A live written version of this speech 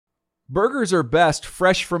Burgers are best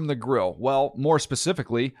fresh from the grill. Well, more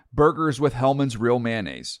specifically, burgers with Hellmann's Real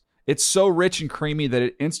Mayonnaise. It's so rich and creamy that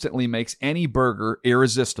it instantly makes any burger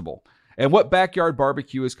irresistible. And what backyard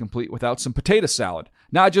barbecue is complete without some potato salad?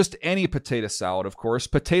 Not just any potato salad, of course.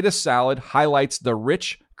 Potato salad highlights the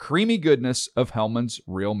rich, creamy goodness of Hellmann's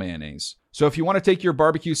Real Mayonnaise. So if you want to take your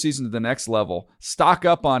barbecue season to the next level, stock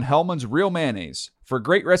up on Hellmann's Real Mayonnaise. For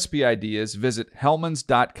great recipe ideas, visit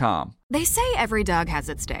hellmanns.com. They say every dog has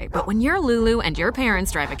its day, but when you're Lulu and your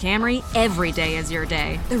parents drive a Camry, every day is your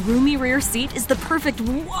day. The roomy rear seat is the perfect,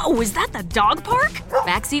 whoa, is that the dog park?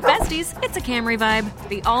 Backseat besties, it's a Camry vibe.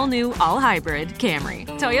 The all-new, all-hybrid Camry.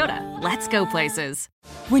 Toyota, let's go places.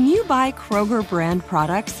 When you buy Kroger brand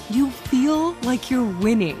products, you feel like you're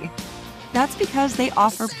winning. That's because they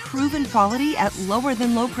offer proven quality at lower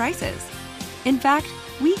than low prices. In fact,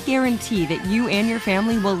 we guarantee that you and your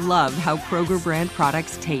family will love how Kroger brand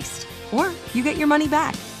products taste, or you get your money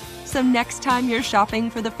back. So next time you're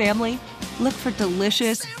shopping for the family, look for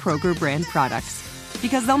delicious Kroger brand products,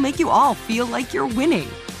 because they'll make you all feel like you're winning.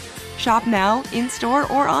 Shop now, in-store,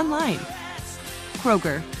 or online.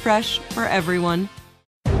 Kroger, fresh for everyone.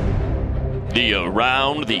 The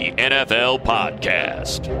Around the NFL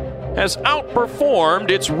podcast has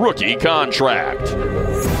outperformed its rookie contract.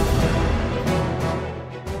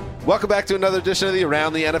 Welcome back to another edition of the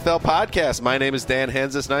Around the NFL podcast. My name is Dan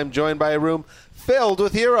Hansis, and I'm joined by a room filled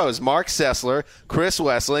with heroes. Mark Sessler, Chris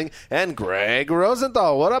Wessling, and Greg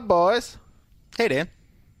Rosenthal. What up, boys? Hey, Dan.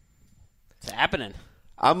 What's happening?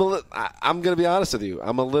 I'm going to be honest with you.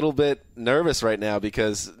 I'm a little bit nervous right now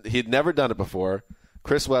because he'd never done it before.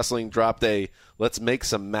 Chris Wessling dropped a "let's make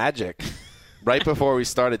some magic" right before we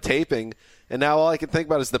started taping. And now all I can think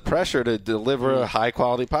about is the pressure to deliver a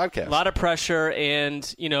high-quality podcast. A lot of pressure, and,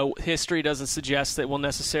 history doesn't suggest that we'll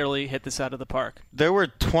necessarily hit this out of the park. There were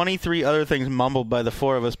 23 other things mumbled by the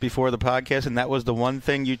four of us before the podcast, and that was the one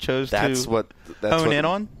thing you chose that's to what in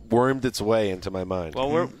on? Wormed its way into my mind.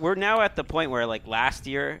 Well, we're now at the point where, like last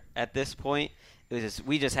year at this point,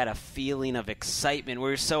 we just had a feeling of excitement. We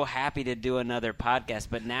were so happy to do another podcast,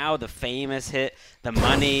 but now the fame has hit, the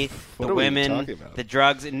money, the women, the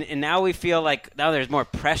drugs, and now we feel like now there's more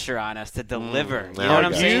pressure on us to deliver. You know what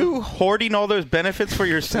I'm saying? Are you hoarding all those benefits for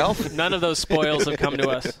yourself? None of those spoils have come to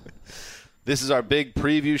us. This is our big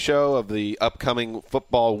preview show of the upcoming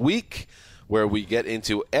football week, where we get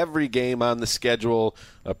into every game on the schedule,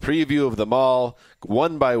 a preview of them all,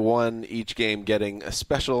 one by one, each game getting a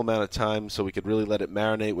special amount of time so we could really let it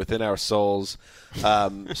marinate within our souls.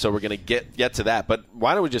 So we're going to get to that. But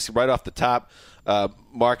why don't we just right off the top,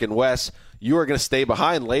 Mark and Wes, you are going to stay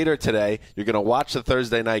behind later today. You're going to watch the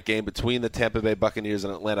Thursday night game between the Tampa Bay Buccaneers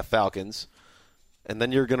and Atlanta Falcons, and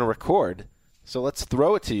then you're going to record. So let's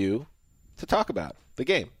throw it to you to talk about the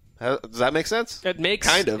game. Does that make sense?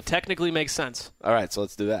 It technically makes sense. All right, so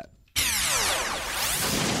let's do that.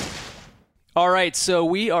 All right, so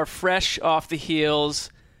we are fresh off the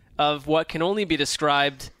heels of what can only be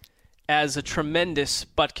described as a tremendous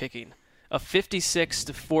butt-kicking. A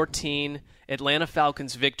 56-14 Atlanta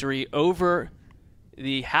Falcons victory over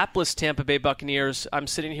the hapless Tampa Bay Buccaneers. I'm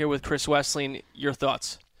sitting here with Chris Wessling. Your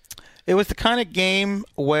thoughts? It was the kind of game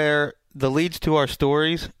where the leads to our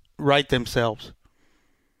stories write themselves.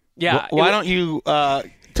 Yeah. Why don't you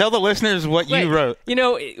tell the listeners what you wrote?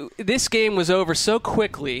 This game was over so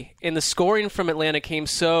quickly, and the scoring from Atlanta came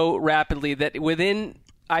so rapidly that within,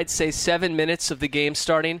 I'd say, 7 minutes of the game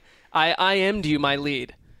starting, I IM'd you my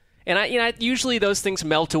lead. And I usually those things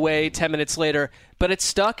melt away 10 minutes later, but it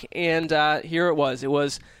stuck, and here it was. It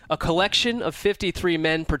was a collection of 53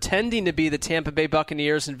 men pretending to be the Tampa Bay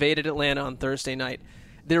Buccaneers invaded Atlanta on Thursday night.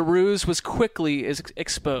 Their ruse was quickly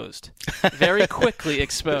exposed. Very quickly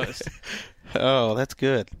exposed. Oh, that's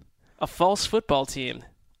good. A false football team.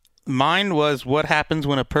 Mine was what happens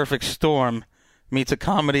when a perfect storm meets a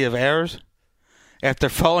comedy of errors. After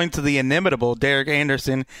falling to the inimitable Derek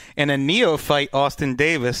Anderson and a neophyte Austin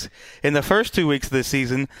Davis in the first 2 weeks of the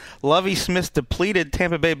season, Lovie Smith's depleted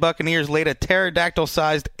Tampa Bay Buccaneers laid a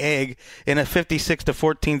pterodactyl-sized egg in a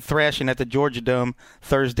 56-14 thrashing at the Georgia Dome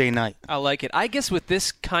Thursday night. I like it. I guess with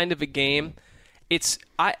this kind of a game,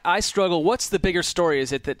 I struggle. What's the bigger story?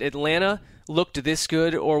 Is it that Atlanta looked this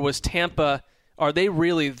good, or was Tampa, are they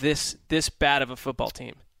really this bad of a football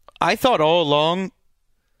team? I thought all along,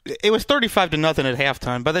 it was 35-0 at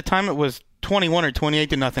halftime. By the time it was 21 or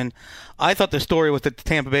 28-0, I thought the story was that the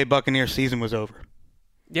Tampa Bay Buccaneers season was over.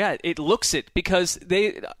 Yeah, it looks it, because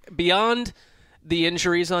they, beyond the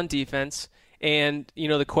injuries on defense and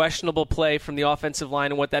the questionable play from the offensive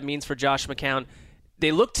line and what that means for Josh McCown,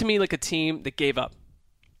 they look to me like a team that gave up.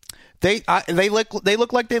 They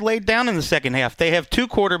look like they laid down in the second half. They have two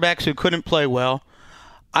quarterbacks who couldn't play well.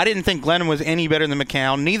 I didn't think Glennon was any better than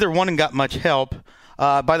McCown. Neither one got much help.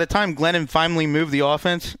 By the time Glennon finally moved the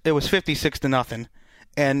offense, it was 56-0.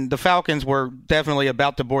 And the Falcons were definitely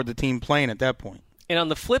about to board the team plane at that point. And on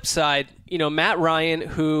the flip side, Matt Ryan,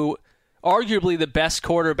 who arguably the best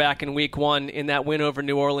quarterback in week one in that win over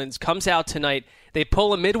New Orleans, comes out tonight. They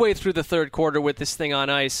pull him midway through the third quarter with this thing on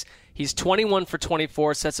ice. He's 21 for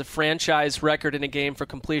 24, sets a franchise record in a game for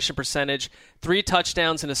completion percentage, 3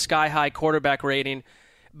 touchdowns and a sky-high quarterback rating.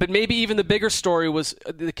 But maybe even the bigger story was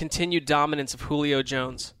the continued dominance of Julio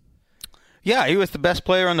Jones. Yeah, he was the best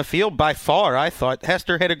player on the field by far, I thought.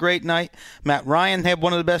 Hester had a great night. Matt Ryan had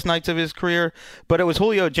one of the best nights of his career. But it was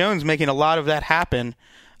Julio Jones making a lot of that happen.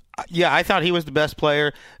 Yeah, I thought he was the best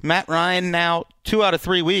player. Matt Ryan now, 2 out of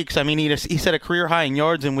 3 weeks. I mean, he set a career high in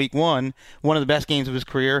yards in week one of the best games of his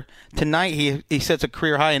career. Tonight, he sets a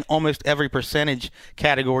career high in almost every percentage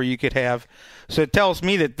category you could have. So it tells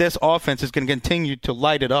me that this offense is going to continue to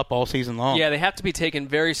light it up all season long. Yeah, they have to be taken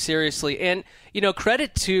very seriously. And,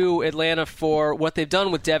 credit to Atlanta for what they've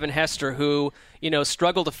done with Devin Hester, who,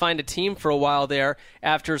 struggled to find a team for a while there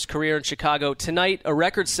after his career in Chicago. Tonight, a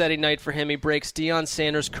record-setting night for him. He breaks Deion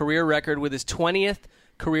Sanders' career record with his 20th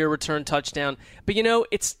career return touchdown. But,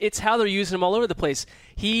 it's how they're using him all over the place.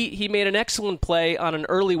 He made an excellent play on an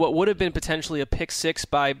early, what would have been potentially a pick six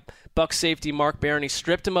by Bucs safety Mark Barron. He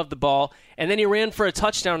stripped him of the ball, and then he ran for a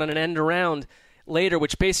touchdown on an end around later,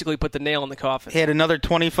 which basically put the nail in the coffin. He had another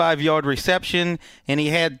 25-yard reception, and he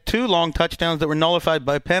had 2 long touchdowns that were nullified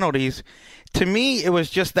by penalties. To me, it was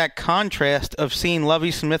just that contrast of seeing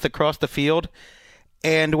Lovie Smith across the field.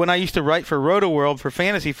 And when I used to write for RotoWorld for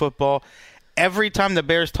fantasy football, every time the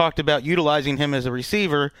Bears talked about utilizing him as a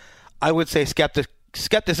receiver, I would say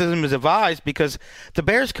skepticism is advised because the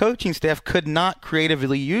Bears coaching staff could not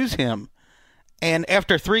creatively use him. And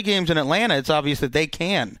after 3 games in Atlanta, it's obvious that they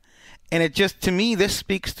can. And it just, to me, this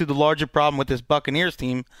speaks to the larger problem with this Buccaneers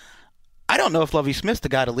team. I don't know if Lovie Smith's the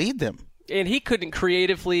guy to lead them. And he couldn't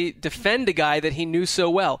creatively defend a guy that he knew so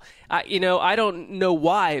well. I don't know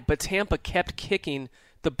why, but Tampa kept kicking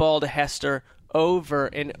the ball to Hester over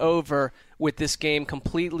and over with this game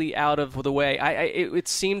completely out of the way. It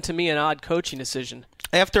seemed to me an odd coaching decision.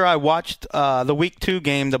 After I watched the Week 2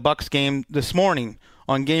 game, the Bucs game this morning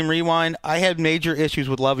on Game Rewind, I had major issues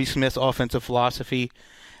with Lovie Smith's offensive philosophy.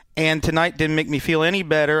 And tonight didn't make me feel any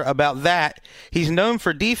better about that. He's known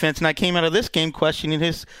for defense, and I came out of this game questioning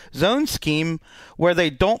his zone scheme where they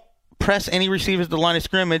don't press any receivers to the line of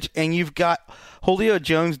scrimmage, and you've got Julio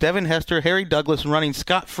Jones, Devin Hester, Harry Douglas running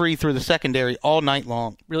scot-free through the secondary all night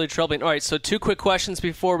long. Really troubling. All right, so 2 quick questions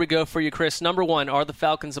before we go for you, Chris. Number 1, are the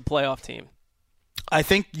Falcons a playoff team? I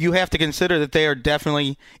think you have to consider that they are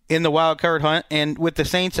definitely in the wild card hunt, and with the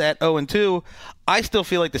Saints at 0-2, I still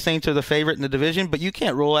feel like the Saints are the favorite in the division, but you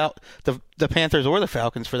can't rule out the Panthers or the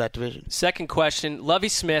Falcons for that division. Second question, Lovie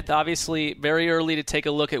Smith, obviously very early to take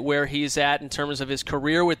a look at where he's at in terms of his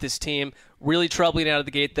career with this team. Really troubling out of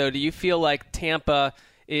the gate, though. Do you feel like Tampa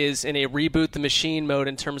is in a reboot the machine mode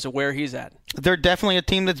in terms of where he's at? They're definitely a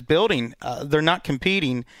team that's building. They're not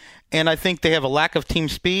competing. And I think they have a lack of team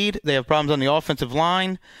speed. They have problems on the offensive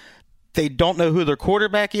line. They don't know who their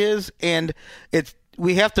quarterback is. And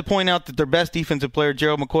we have to point out that their best defensive player,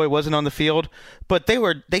 Gerald McCoy, wasn't on the field. But they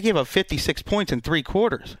gave up 56 points in 3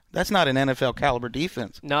 quarters. That's not an NFL caliber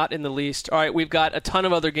defense. Not in the least. All right, we've got a ton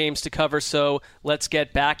of other games to cover, so let's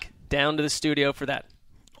get back down to the studio for that.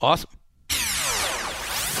 Awesome.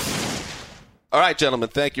 All right, gentlemen,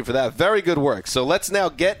 thank you for that. Very good work. So let's now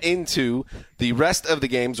get into the rest of the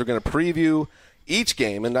games. We're going to preview each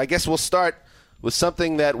game, and I guess we'll start with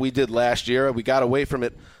something that we did last year. We got away from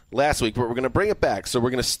it last week, but we're going to bring it back. So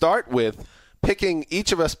we're going to start with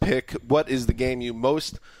each of us pick what is the game you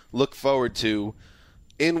most look forward to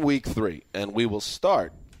in Week 3. And we will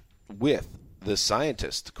start with the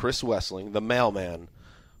scientist, Chris Wessling, the mailman.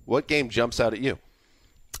 What game jumps out at you?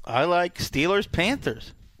 I like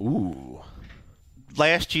Steelers-Panthers. Ooh.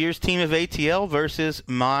 Last year's team of ATL versus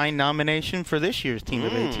my nomination for this year's team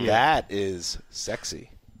of ATL. That is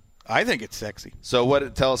sexy. I think it's sexy. So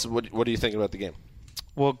tell us, what do you think about the game?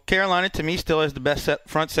 Well, Carolina, to me, still has the best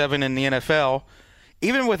front 7 in the NFL.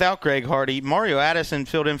 Even without Greg Hardy, Mario Addison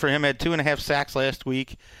filled in for him, had 2.5 sacks last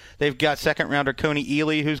week. They've got second-rounder Coney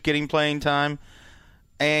Ealy, who's getting playing time.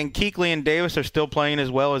 And Kuechly and Davis are still playing as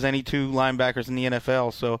well as any 2 linebackers in the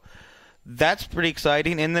NFL. So that's pretty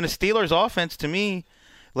exciting. And then the Steelers' offense, to me,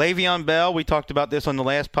 Le'Veon Bell, we talked about this on the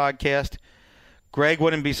last podcast, Greg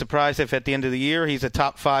wouldn't be surprised if at the end of the year he's a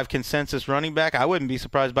top 5 consensus running back. I wouldn't be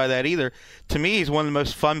surprised by that either. To me, he's one of the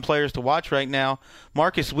most fun players to watch right now.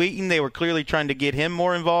 Marcus Wheaton, they were clearly trying to get him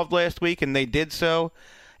more involved last week, and they did so.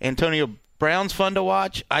 Antonio Brown's fun to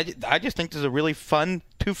watch. I just think there's a really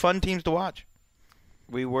two fun teams to watch.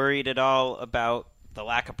 We worried at all about the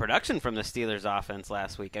lack of production from the Steelers offense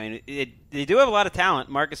last week. I mean, they do have a lot of talent.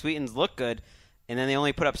 Marcus Wheaton's look good, and then they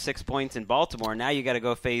only put up 6 points in Baltimore. Now you got to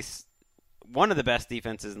go face one of the best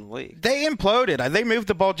defenses in the league. They imploded. They moved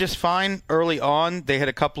the ball just fine early on. They had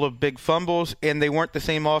a couple of big fumbles, and they weren't the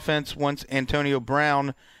same offense once Antonio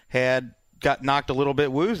Brown had got knocked a little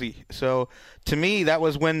bit woozy. So to me, that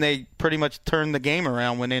was when they pretty much turned the game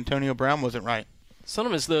around, when Antonio Brown wasn't right.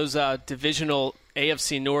 Sometimes those divisional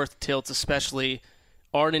AFC North tilts especially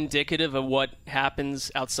aren't indicative of what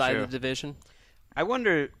happens outside of the division. I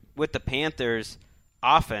wonder with the Panthers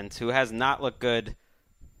offense, who has not looked good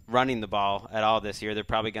running the ball at all this year, they're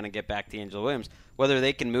probably going to get back to Angelo Williams, whether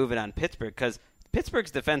they can move it on Pittsburgh, because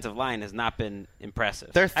Pittsburgh's defensive line has not been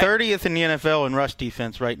impressive. They're 30th in the NFL in rush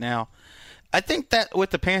defense right now. I think that with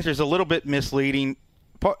the Panthers a little bit misleading.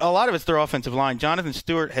 A lot of it's their offensive line. Jonathan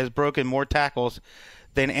Stewart has broken more tackles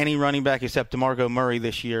than any running back except DeMarco Murray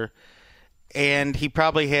this year. And he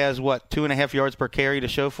probably has, 2.5 yards per carry to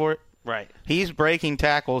show for it? Right. He's breaking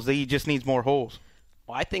tackles. He just needs more holes.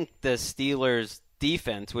 Well, I think the Steelers'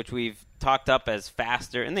 defense, which we've talked up as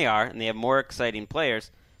faster, and they are, and they have more exciting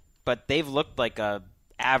players, but they've looked like a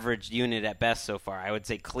average unit at best so far. I would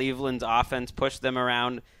say Cleveland's offense pushed them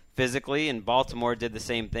around physically, and Baltimore did the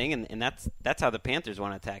same thing, and that's how the Panthers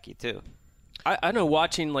want to attack you too. I know,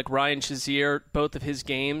 watching like Ryan Shazier, both of his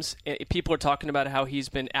games, people are talking about how he's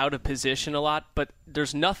been out of position a lot, but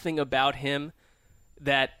there's nothing about him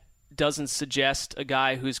that doesn't suggest a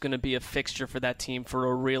guy who's going to be a fixture for that team for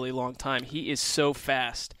a really long time. He is so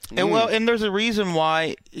fast. And there's a reason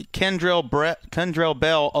why Kendrell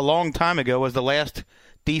Bell a long time ago was the last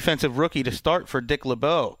defensive rookie to start for Dick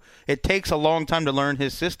LeBeau. It takes a long time to learn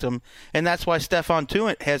his system, and that's why Stephon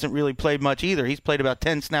Tuitt hasn't really played much either. He's played about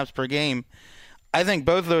 10 snaps per game. I think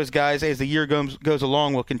both of those guys, as the year goes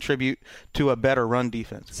along, will contribute to a better run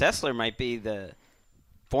defense. Sessler might be the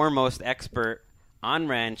foremost expert on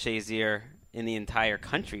Ryan Shazier in the entire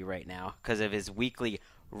country right now because of his weekly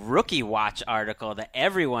Rookie Watch article that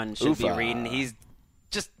everyone should be reading. He's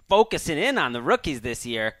just focusing in on the rookies this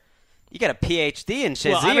year. You got a PhD in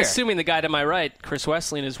Shazier. Well, I'm assuming the guy to my right, Chris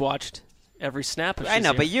Wesleyan, has watched every snap of Shazier. I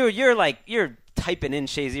know, but you're typing in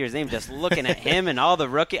Shazier's name, just looking at him and all the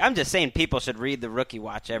rookie. I'm just saying people should read the Rookie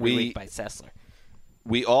Watch every week by Sessler.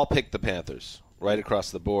 We all picked the Panthers right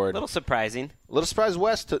across the board. A little surprising. A little surprised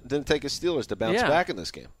West didn't take his Steelers to bounce back in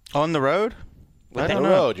this game. On the road? On the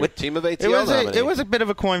road. Your team of ATL it was a bit of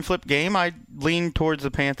a coin flip game. I leaned towards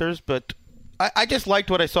the Panthers, but I just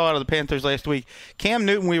liked what I saw out of the Panthers last week. Cam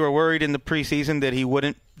Newton, we were worried in the preseason that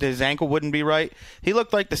his ankle wouldn't be right. He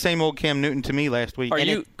looked like the same old Cam Newton to me last week. Are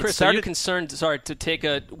you concerned, to take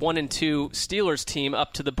a 1-2 Steelers team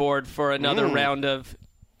up to the board for another round of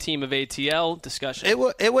team of ATL discussion?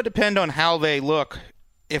 It would depend on how they look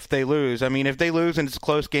if they lose. I mean, if they lose and it's a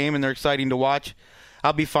close game and they're exciting to watch,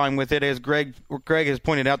 I'll be fine with it. As Greg has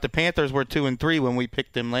pointed out, the Panthers were 2-3 when we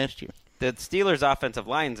picked them last year. The Steelers' offensive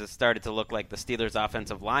lines has started to look like the Steelers'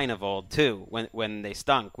 offensive line of old, too, when they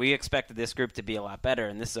stunk. We expected this group to be a lot better,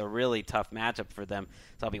 and this is a really tough matchup for them.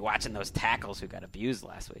 So I'll be watching those tackles who got abused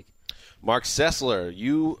last week. Mark Sessler,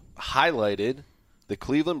 you highlighted the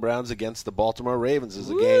Cleveland Browns against the Baltimore Ravens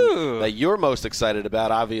as a game that you're most excited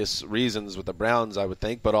about. Obvious reasons with the Browns, I would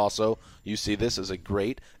think, but also you see this as a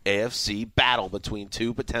great AFC battle between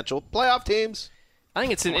two potential playoff teams. I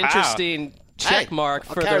think it's an interesting check mark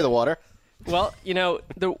I'll for carry the water. Well,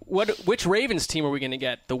 which Ravens team are we going to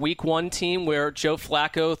get? The Week 1 team where Joe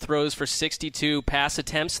Flacco throws for 62 pass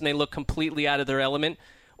attempts and they look completely out of their element?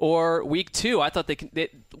 Or Week 2, I thought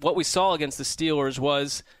what we saw against the Steelers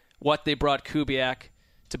was what they brought Kubiak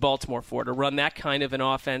to Baltimore for, to run that kind of an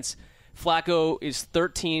offense. Flacco is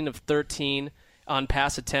 13 of 13 on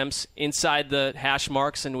pass attempts inside the hash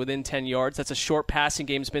marks and within 10 yards. That's a short passing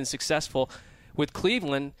game that's been successful. With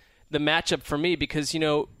Cleveland, the matchup for me, because,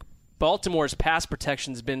 Baltimore's pass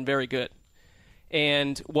protection has been very good.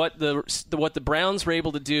 And what the Browns were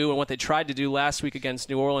able to do and what they tried to do last week against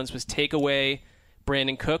New Orleans was take away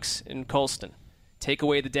Brandon Cooks and Colston, take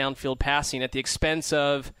away the downfield passing at the expense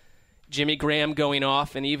of Jimmy Graham going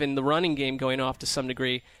off and even the running game going off to some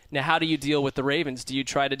degree. Now, how do you deal with the Ravens? Do you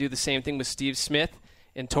try to do the same thing with Steve Smith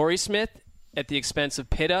and Torrey Smith at the expense of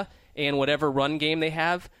Pitta and whatever run game they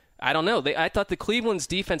have? I don't know. I thought the Cleveland's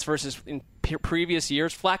defense versus in previous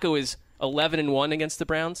years, Flacco is 11-1 against the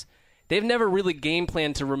Browns. they've never really game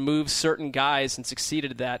planned to remove certain guys and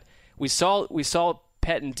succeeded at that. We saw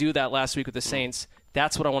Pettin do that last week with the Saints.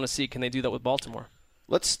 That's what I want to see. Can they do that with Baltimore?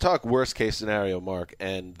 Let's talk worst case scenario, Mark,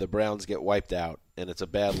 and the Browns get wiped out, and it's a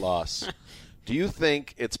bad loss. Do you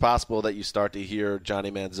think it's possible that you start to hear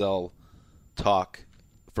Johnny Manziel talk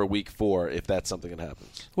for Week 4 if that's something that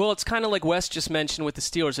happens? Well, it's kind of like Wes just mentioned with the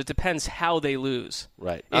Steelers. It depends how they lose.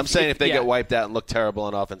 Right. I'm saying if they get wiped out and look terrible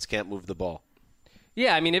on offense, can't move the ball.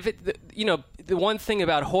 Yeah, I mean, the one thing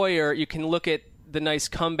about Hoyer, you can look at the nice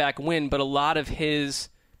comeback win, but a lot of his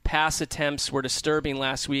pass attempts were disturbing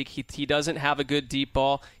last week. He doesn't have a good deep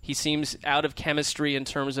ball. He seems out of chemistry in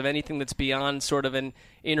terms of anything that's beyond sort of an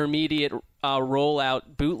intermediate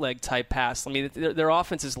rollout bootleg type pass. I mean, their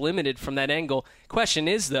offense is limited from that angle. Question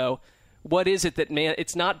is, though, what is it that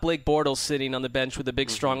it's not Blake Bortles sitting on the bench with a big,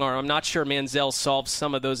 strong arm. I'm not sure Manziel solves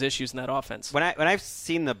some of those issues in that offense. When I've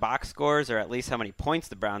seen the box scores, or at least how many points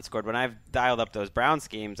the Browns scored, when I've dialed up those Browns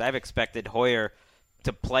games, I've expected Hoyer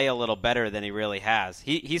to play a little better than he really has.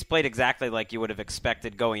 He's played exactly like you would have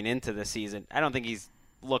expected going into the season. I don't think he's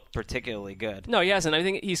looked particularly good. No, he hasn't. I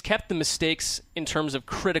think he's kept the mistakes in terms of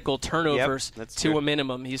critical turnovers to a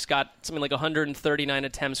minimum. He's got something like 139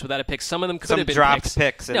 attempts without a pick. Some of them could have been dropped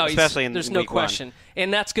picks, especially in there's no week question. 1.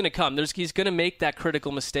 And that's going to come. He's going to make that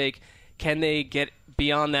critical mistake. Can they get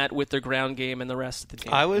beyond that with their ground game and the rest of the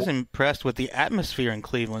team? I was impressed with the atmosphere in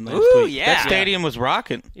Cleveland last week. Yeah. That stadium was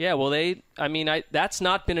rocking. Yeah, well, that's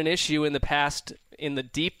not been an issue in the past, in the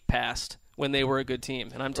deep past, when they were a good team.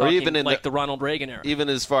 And I'm talking even in like the Ronald Reagan era. Even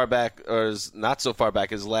as far back, or as not so far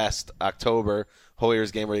back as last October,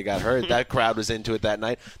 Hoyer's game where he got hurt, that crowd was into it that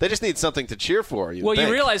night. They just need something to cheer for. You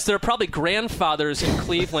realize there are probably grandfathers in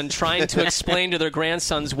Cleveland trying to explain to their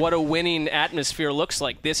grandsons what a winning atmosphere looks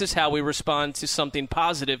like. This is how we respond to something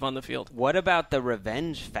positive on the field. What about the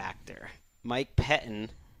revenge factor? Mike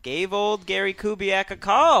Pettin gave old Gary Kubiak a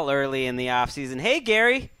call early in the offseason. Hey,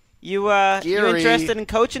 Gary. You interested in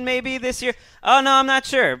coaching maybe this year? Oh, no, I'm not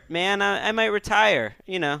sure. Man, I might retire.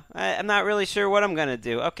 I'm not really sure what I'm going to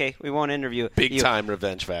do. Okay, we won't interview you. Big-time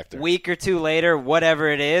revenge factor. Week or two later, whatever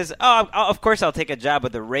it is. Oh, of course I'll take a job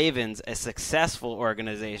with the Ravens, a successful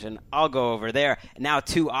organization. I'll go over there. Now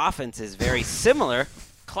 2 offenses very similar,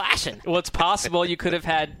 clashing. Well, it's possible you could have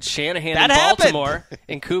had Shanahan in Baltimore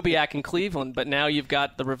and Kubiak in Cleveland, but now you've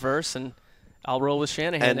got the reverse, and I'll roll with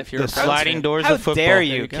Shanahan and if you're the sliding doors How of football. Dare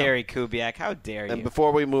you, Gary Kubiak? How dare you? And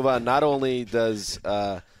before we move on, not only does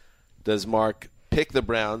Mark pick the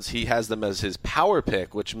Browns, he has them as his power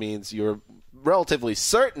pick, which means you're relatively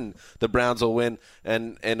certain the Browns will win.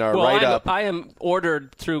 And our write-up, I am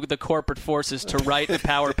ordered through the corporate forces to write the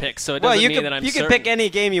power pick, so it doesn't mean that I'm certain. You can pick any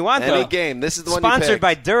game you want, any though. game. This is the one Sponsored you picked.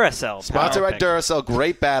 by Duracell. Sponsored by Duracell.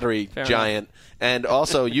 Great battery, Fair giant. Enough. And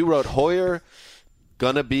also, you wrote Hoyer.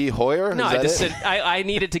 Gonna be Hoyer? No, I just said I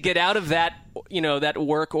needed to get out of that, that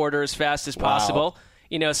work order as fast as possible.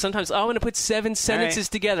 Sometimes I'm going to put 7 sentences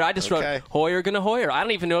together. I just wrote Hoyer gonna Hoyer. I don't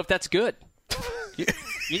even know if that's good.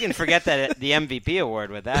 You can forget that the MVP award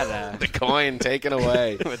with that. The coin taken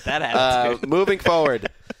away. With that attitude. Moving forward,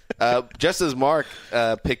 just as Mark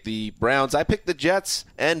picked the Browns, I picked the Jets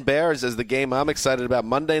and Bears as the game I'm excited about.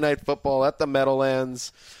 Monday Night Football at the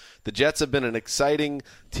Meadowlands. The Jets have been an exciting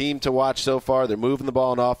team to watch so far. They're moving the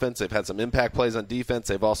ball on offense. They've had some impact plays on defense.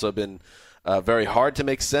 They've also been very hard to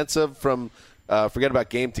make sense of from forget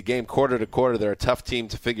about game to game, quarter to quarter. They're a tough team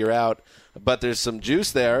to figure out. But there's some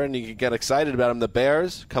juice there, and you can get excited about them. The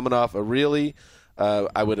Bears coming off a really,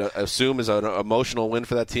 I would assume, is an emotional win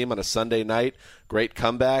for that team on a Sunday night. Great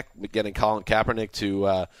comeback, getting Colin Kaepernick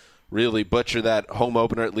to really butcher that home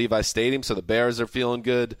opener at Levi Stadium. So the Bears are feeling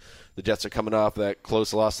good. The Jets are coming off that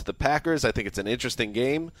close loss to the Packers. I think it's an interesting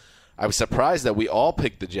game. I was surprised that we all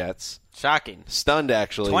picked the Jets. Shocking. Stunned,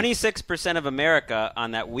 actually. 26% of America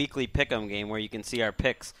on that weekly pick'em game where you can see our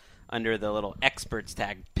picks under the little experts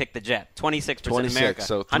tag, pick the Jet. 26% of America.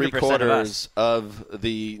 So 3/4 of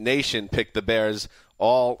the nation picked the Bears.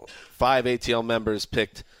 All 5 ATL members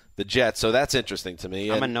picked the Jets. So that's interesting to me.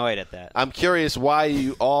 I'm annoyed at that. I'm curious why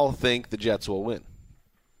you all think the Jets will win.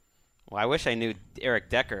 Well, I wish I knew Eric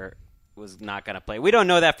Decker was not going to play. We don't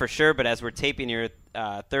know that for sure, but as we're taping here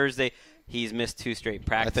Thursday, he's missed 2 straight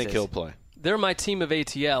practices. I think he'll play. They're my team of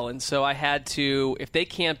ATL, and so I had to, if they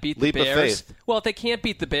can't beat the Leap of Bears, faith. Well, if they can't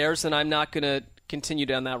beat the Bears, then I'm not going to continue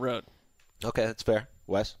down that road. Okay, that's fair.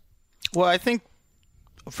 Wes? Well, I think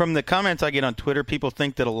from the comments I get on Twitter, people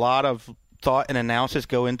think that a lot of thought and analysis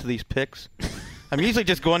go into these picks. I'm usually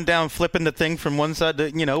just going down, flipping the thing from one side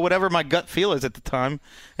to, whatever my gut feel is at the time,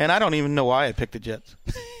 and I don't even know why I picked the Jets.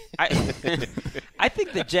 I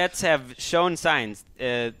think the Jets have shown signs.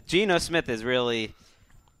 Geno Smith is really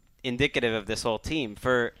indicative of this whole team.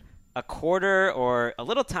 For a quarter or a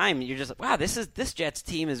little time, you're just like, wow, this Jets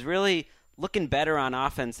team is really looking better on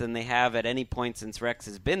offense than they have at any point since Rex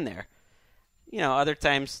has been there. Other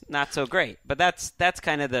times not so great. But that's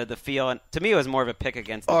kind of the feel. And to me, it was more of a pick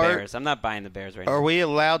against the Bears. I'm not buying the Bears right now. Are we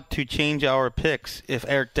allowed to change our picks if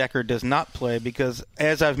Eric Decker does not play? Because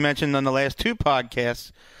as I've mentioned on the last 2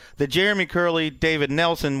 podcasts, the Jeremy Curley, David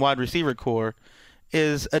Nelson wide receiver core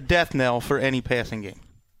is a death knell for any passing game.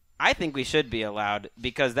 I think we should be allowed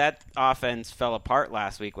because that offense fell apart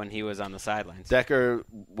last week when he was on the sidelines. Decker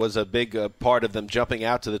was a big part of them jumping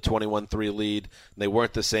out to the 21-3 lead. They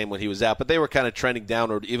weren't the same when he was out, but they were kind of trending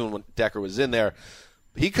downward even when Decker was in there.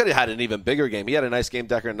 He could have had an even bigger game. He had a nice game,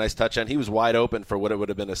 Decker, a nice touchdown. He was wide open for what it would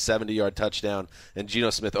have been a 70-yard touchdown, and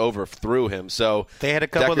Geno Smith overthrew him. So they had a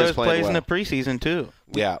couple Decker's of those plays well in the preseason, too.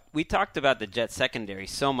 Yeah. We talked about the Jets secondary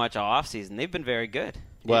so much all offseason. They've been very good.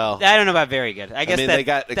 Well, I don't know about very good. I guess they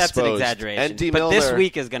got that's an exposed. exaggeration. And D. But Milner, this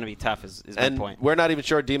week is going to be tough is my point. We're not even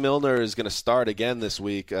sure D. Milner is going to start again this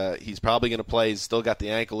week. He's probably going to play. He's still got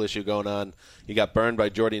the ankle issue going on. He got burned by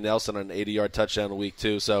Jordy Nelson on an 80-yard touchdown in week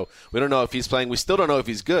 2. So we don't know if he's playing. We still don't know if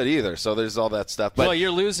he's good either. So there's all that stuff. But well,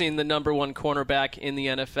 you're losing the number 1 cornerback in the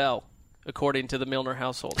NFL. According to the Milner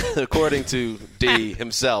household. According to D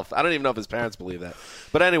himself. I don't even know if his parents believe that.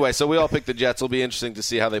 But anyway, so we all picked the Jets. It'll be interesting to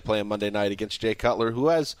see how they play on Monday night against Jay Cutler, who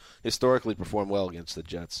has historically performed well against the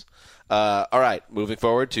Jets. All right, moving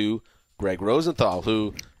forward to Greg Rosenthal,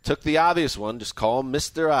 who took the obvious one. Just call him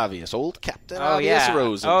Mr. Obvious. Old Captain Obvious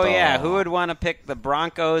Rosenthal. Oh, yeah. Who would want to pick the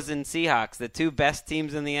Broncos and Seahawks, the 2 best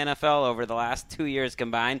teams in the NFL over the last 2 years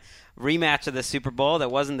combined? Rematch of the Super Bowl.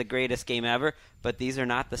 That wasn't the greatest game ever, but these are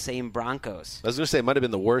not the same Broncos. I was going to say it might have been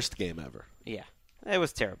the worst game ever. Yeah, it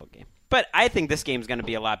was a terrible game. But I think this game's going to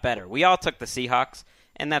be a lot better. We all took the Seahawks,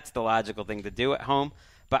 and that's the logical thing to do at home.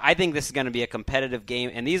 But I think this is going to be a competitive game,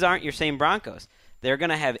 and these aren't your same Broncos. They're going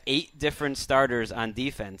to have 8 different starters on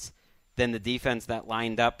defense than the defense that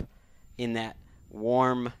lined up in that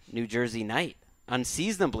warm New Jersey night,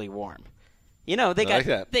 unseasonably warm. They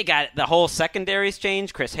got the whole secondary's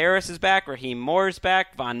changed. Chris Harris is back. Raheem Moore's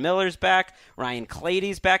back. Von Miller's back. Ryan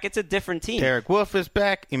Clady's back. It's a different team. Derek Wolfe is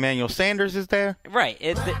back. Emmanuel Sanders is there. Right.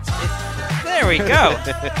 There we go.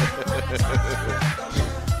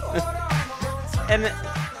 And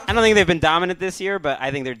I don't think they've been dominant this year, but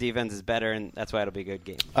I think their defense is better, and that's why it'll be a good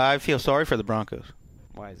game. I feel sorry for the Broncos.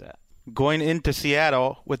 Why is that? Going into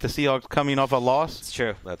Seattle with the Seahawks coming off a loss. It's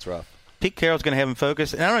true. That's rough. Pete Carroll's going to have him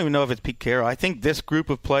focused, and I don't even know if it's Pete Carroll. I think this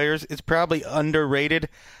group of players is probably underrated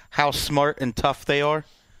how smart and tough they are.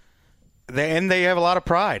 And they have a lot of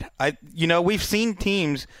pride. We've seen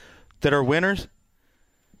teams that are winners.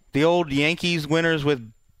 The old Yankees winners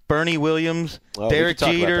with Bernie Williams, Derek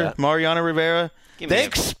Jeter, Mariano Rivera. They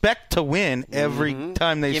expect to win every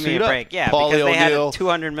time they Give suit me a up. break. Yeah, Paulie because they had a O'Neill.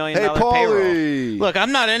 $200 million Hey, payroll. Look,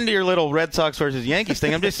 I'm not into your little Red Sox versus Yankees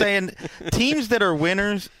thing. I'm just saying teams that are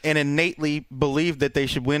winners and innately believe that they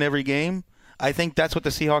should win every game, I think that's what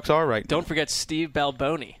the Seahawks are right now. Don't forget Steve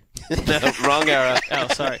Balboni. No, wrong era. Oh,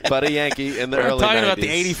 sorry. Buddy Yankee in the We're early 90s. talking about the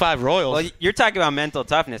 85 Royals. Well, you're talking about mental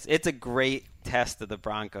toughness. It's a great test of the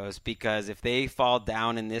Broncos because if they fall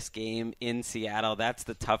down in this game in Seattle, that's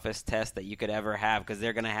the toughest test that you could ever have because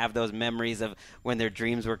they're going to have those memories of when their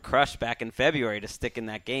dreams were crushed back in February to stick in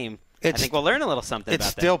that game. I think we'll learn a little something about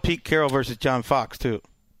that. It's still Pete Carroll versus John Fox, too.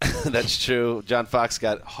 That's true. John Fox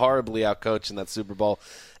got horribly outcoached in that Super Bowl.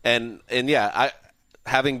 And yeah,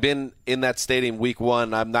 having been in that stadium week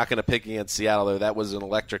 1, I'm not going to pick against Seattle, though. That was an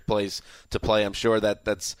electric place to play. I'm sure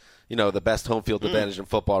that's the best home field advantage in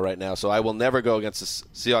football right now. So I will never go against the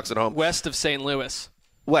Seahawks at home. West of St. Louis.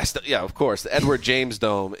 West, yeah, of course. The Edward James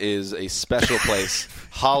Dome is a special place,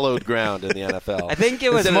 hollowed ground in the NFL. I think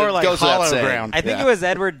it was more like hollow ground. I think it was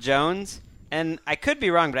Edward Jones. And I could be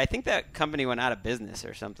wrong, but I think that company went out of business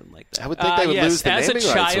or something like that. I would think they would lose the as naming a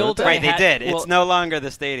rights. child, wouldn't they? Right, they did. It's no longer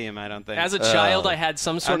the stadium, I don't think. As a child, I had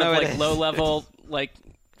some sort of it is. low-level,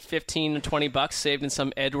 $15 to $20 saved in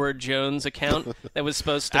some Edward Jones account that was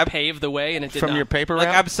supposed to pave the way, and it did From not. your paper Look,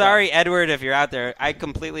 route? I'm sorry, Edward, if you're out there. I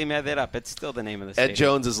completely made it up. It's still the name of the stadium. Ed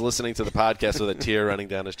Jones is listening to the podcast with a tear running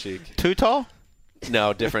down his cheek. Too tall?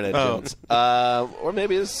 No, different Ed Jones. Or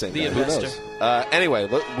maybe it's the same The guy. Who investor. knows? Anyway,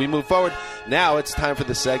 look, we move forward. Now it's time for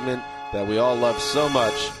the segment that we all love so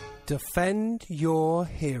much. Defend your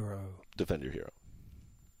hero. Defend your hero.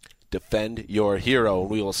 Defend your hero.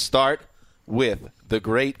 We will start with the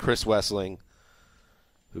great Chris Wessling,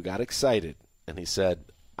 who got excited. And he said,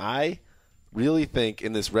 I really think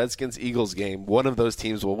in this Redskins-Eagles game, one of those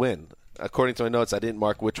teams will win. according to my notes, I didn't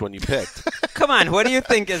mark which one you picked. Come on, what do you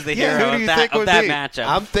think is the Yeah, hero who do of you that, think of would that be? matchup?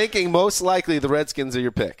 I'm thinking most likely the Redskins are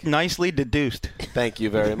your pick. Nicely deduced. Thank you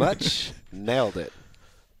very much. Nailed it.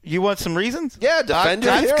 You want some reasons? Yeah, defend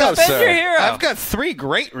your hero, Defend sir. your hero. I've got 3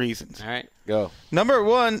 great reasons. All right. Go. Number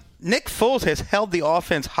 1, Nick Foles has held the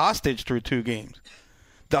offense hostage through 2 games.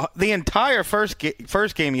 The entire first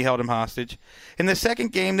game he held him hostage. In the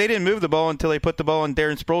second game, they didn't move the ball until they put the ball in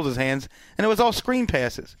Darren Sproles' hands, and it was all screen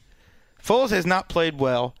passes. Foles has not played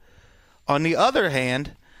well. On the other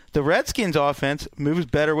hand, the Redskins' offense moves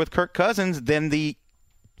better with Kirk Cousins than the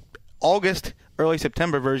August, early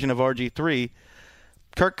September version of RG3.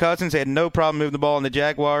 Kirk Cousins had no problem moving the ball on the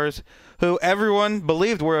Jaguars, who everyone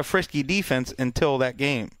believed were a frisky defense until that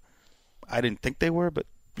game. I didn't think they were, but...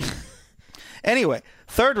 Anyway,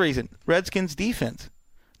 third reason, Redskins defense.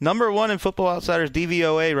 Number 1 in Football Outsiders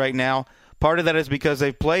DVOA right now. Part of that is because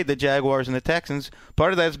they've played the Jaguars and the Texans.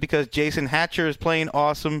 Part of that is because Jason Hatcher is playing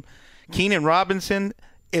awesome. Keenan Robinson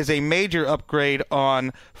is a major upgrade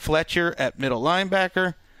on Fletcher at middle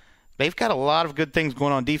linebacker. They've got a lot of good things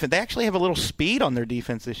going on defense. They actually have a little speed on their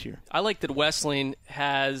defense this year. I like that Wessling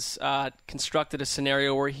has constructed a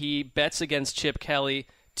scenario where he bets against Chip Kelly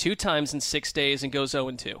 2 times in 6 days and goes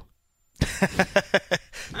 0-2.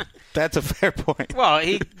 That's a fair point. Well,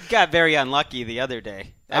 he got very unlucky the other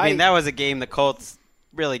day. I mean, that was a game the Colts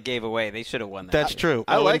really gave away. They should have won that. That's true.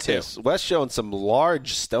 I like this. Wes showing some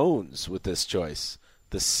large stones with this choice.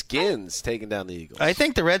 The Skins taking down the Eagles. I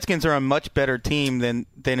think the Redskins are a much better team than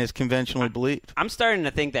is conventionally believed. I'm starting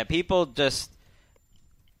to think that people just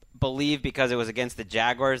believe because it was against the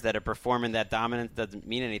Jaguars that a performance that dominance doesn't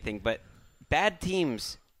mean anything. But bad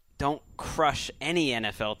teams don't crush any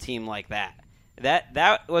NFL team like that.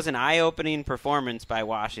 That was an eye-opening performance by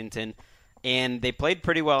Washington, and they played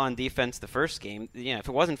pretty well on defense the first game. You know, if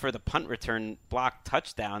it wasn't for the punt return block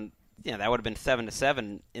touchdown, you know, that would have been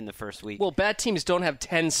 7-7 in the first week. Well, bad teams don't have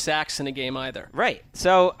 10 sacks in a game either. Right.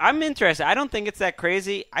 So I'm interested. I don't think it's that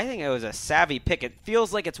crazy. I think it was a savvy pick. It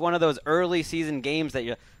feels like it's one of those early season games that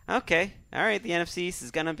you're, okay, all right, the NFC East is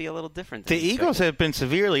going to be a little different. The Eagles have been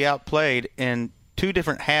severely outplayed in 2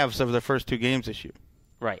 different halves of their first 2 games this year.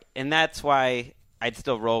 Right. And that's why I'd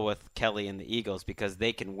still roll with Kelly and the Eagles because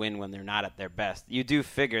they can win when they're not at their best. You do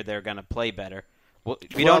figure they're going to play better.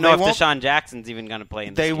 We don't know if Deshaun Jackson's even going to play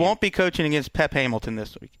in this game. They won't be coaching against Pep Hamilton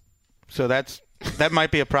this week. So that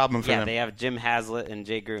might be a problem for them. Yeah, they have Jim Haslett and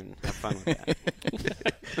Jay Gruden. Have fun with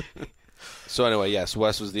that. So anyway, yes,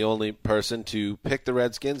 Wes was the only person to pick the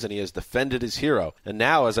Redskins, and he has defended his hero. And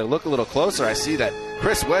now, as I look a little closer, I see that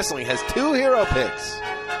Chris Wessling has 2 hero picks.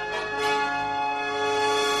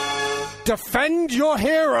 Defend your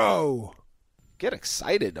hero! Get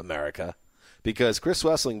excited, America, because Chris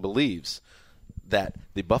Wessling believes that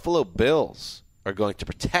the Buffalo Bills are going to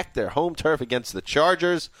protect their home turf against the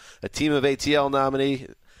Chargers, a team of ATL nominee,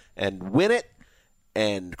 and win it.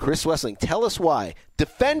 And Chris Wessling, tell us why.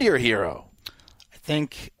 Defend your hero. I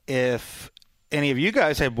think if any of you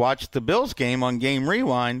guys had watched the Bills game on Game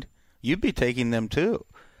Rewind, you'd be taking them too.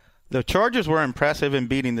 The Chargers were impressive in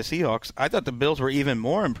beating the Seahawks. I thought the Bills were even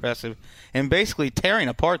more impressive in basically tearing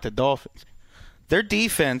apart the Dolphins. Their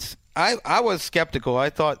defense, I was skeptical. I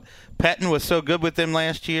thought Patton was so good with them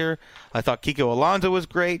last year. I thought Kiko Alonso was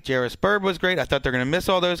great. Jarvis Bird was great. I thought they're going to miss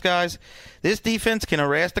all those guys. This defense can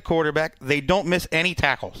harass the quarterback. They don't miss any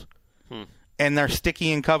tackles. And they're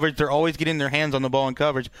sticky in coverage. They're always getting their hands on the ball in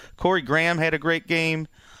coverage. Corey Graham had a great game.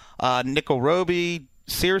 Nickel Roby,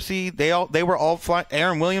 Searcy, they were all flying.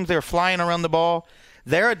 Aaron Williams, they were flying around the ball.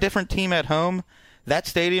 They're a different team at home. That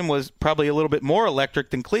stadium was probably a little bit more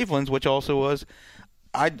electric than Cleveland's, which also was.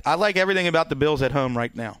 I like everything about the Bills at home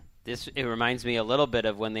right now. It reminds me a little bit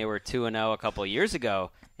of when they were 2-0 a couple of years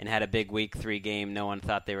ago and had a big Week 3 game. No one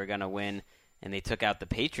thought they were going to win, and they took out the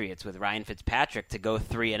Patriots with Ryan Fitzpatrick to go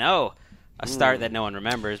 3-0. A start that no one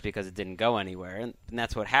remembers because it didn't go anywhere, and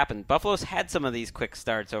that's what happened. Buffalo's had some of these quick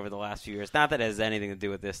starts over the last few years. Not that it has anything to do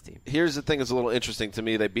with this team. Here's the thing that's a little interesting to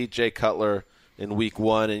me. They beat Jay Cutler in Week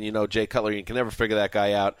 1, and you know Jay Cutler, you can never figure that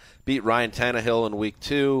guy out. Beat Ryan Tannehill in Week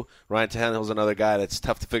 2. Ryan Tannehill's another guy that's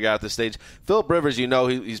tough to figure out at this stage. Philip Rivers, you know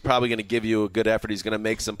he's probably going to give you a good effort. He's going to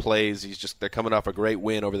make some plays. They're coming off a great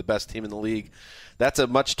win over the best team in the league. That's a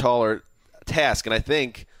much taller task, and I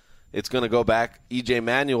think it's going to go back. E.J.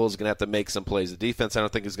 Manuel is going to have to make some plays. The defense, I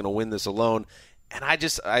don't think, is going to win this alone. And I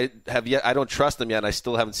don't trust them yet, and I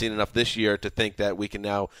still haven't seen enough this year to think that we can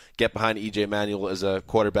now get behind E.J. Manuel as a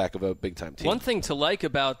quarterback of a big-time team. One thing to like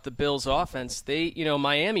about the Bills' offense,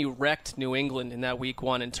 Miami wrecked New England in that Week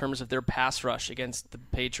 1 in terms of their pass rush against the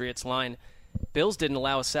Patriots line. Bills didn't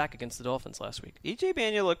allow a sack against the Dolphins last week. E.J.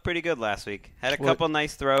 Manuel looked pretty good last week. Had a couple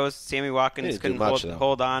nice throws. Sammy Watkins couldn't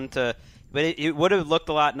hold on to, but it would have looked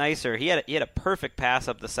a lot nicer. He had a perfect pass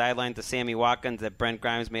up the sideline to Sammy Watkins that Brent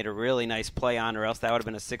Grimes made a really nice play on, or else that would have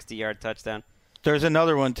been a 60-yard touchdown. There's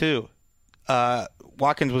another one, too.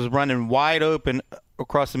 Watkins was running wide open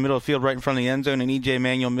across the middle of the field right in front of the end zone, and E.J.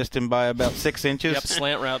 Manuel missed him by about 6 inches. Yep,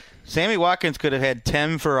 slant route. Sammy Watkins could have had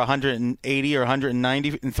 10 for 180 or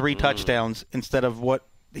 190 and 3 touchdowns instead of what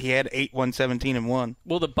he had 8, 117, and 1.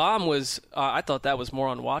 Well, the bomb was I thought that was more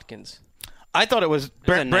on Watkins. I thought it was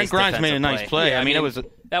Brent Grimes made a nice play. Yeah, I mean, it was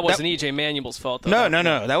that wasn't E.J. Manuel's fault, though.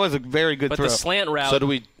 No. That was a very good throw. But the slant route. So do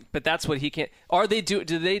we? But that's what he can't.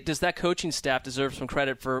 Does that coaching staff deserve some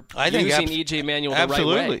credit for using E.J. Manuel the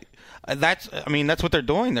absolutely. right way? That's what they're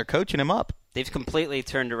doing. They're coaching him up. They've completely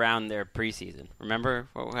turned around their preseason. Remember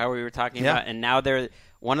how we were talking about? And now they're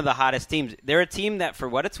one of the hottest teams. They're a team that, for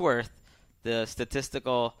what it's worth, the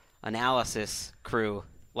statistical analysis crew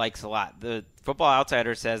likes a lot. The Football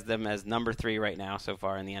Outsider says them as number 3 right now so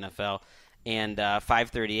far in the NFL. And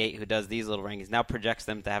 538, who does these little rankings, now projects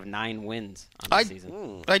them to have 9 wins on the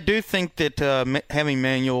season. I do think that having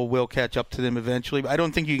Manuel will catch up to them eventually. But I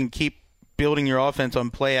don't think you can keep building your offense on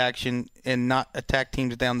play action and not attack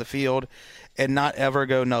teams down the field and not ever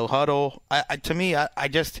go no huddle. I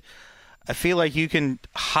feel like you can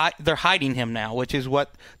they're hiding him now, which is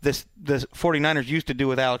what the 49ers used to do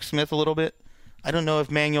with Alex Smith a little bit. I don't know if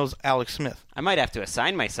Manuel's Alex Smith. I might have to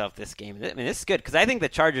assign myself this game. I mean, this is good because I think the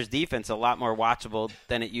Chargers' defense is a lot more watchable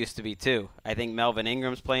than it used to be, too. I think Melvin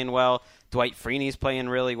Ingram's playing well. Dwight Freeney's playing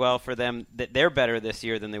really well for them. They're better this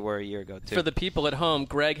year than they were a year ago, too. For the people at home,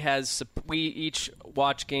 we each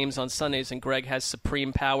watch games on Sundays, and Greg has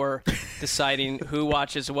supreme power deciding who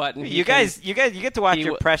watches what. And you guys get to watch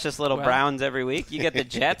your precious little Browns every week. You get the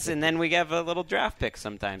Jets, and then we have a little draft pick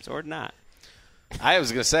sometimes, or not. I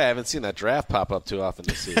was going to say I haven't seen that draft pop up too often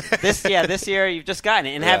this season. This year you've just gotten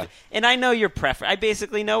it, and I know your preference. I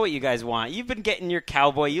basically know what you guys want. You've been getting your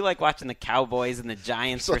Cowboy. You like watching the Cowboys and the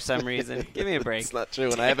Giants for some reason. Give me a break. It's not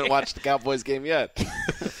true, and I haven't watched the Cowboys game yet.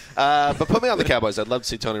 But put me on the Cowboys. I'd love to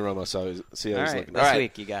see Tony Romo. So see how he's looking. This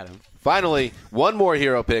week you got him. Finally, one more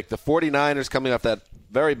hero pick. The 49ers coming off that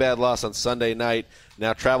very bad loss on Sunday night.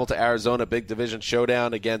 Now travel to Arizona, big division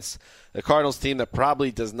showdown against the Cardinals team that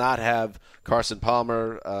probably does not have Carson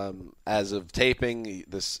Palmer as of taping.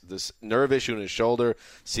 This nerve issue in his shoulder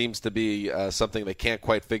seems to be something they can't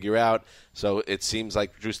quite figure out. So it seems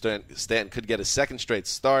like Drew Stanton could get a second straight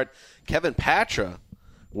start. Kevin Patra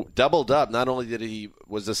doubled up. Not only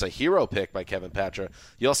was this a hero pick by Kevin Patra,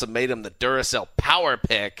 you also made him the Duracell power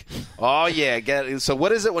pick. Oh, yeah. So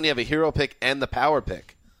what is it when you have a hero pick and the power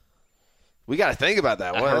pick? We got to think about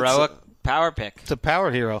that. A heroic power pick. It's a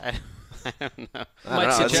power hero. I don't know.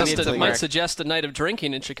 Might suggest a night of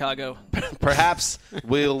drinking in Chicago. Perhaps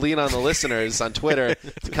we'll lean on the listeners on Twitter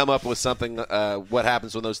to come up with something, what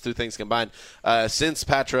happens when those two things combine. Since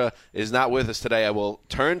Patra is not with us today, I will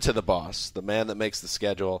turn to the boss, the man that makes the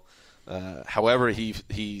schedule, however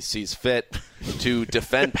he sees fit, to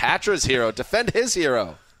defend Patra's hero, defend his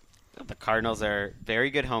hero. The Cardinals are a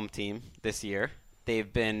very good home team this year.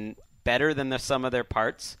 They've been better than the sum of their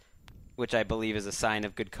parts, which I believe is a sign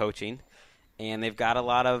of good coaching. And they've got a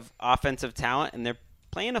lot of offensive talent, and they're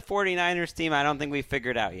playing a 49ers team I don't think we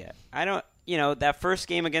figured out yet. That first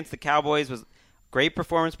game against the Cowboys was great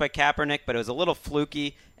performance by Kaepernick, but it was a little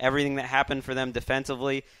fluky, everything that happened for them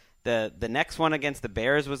defensively. The next one against the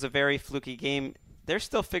Bears was a very fluky game. They're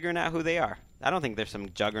still figuring out who they are. I don't think they're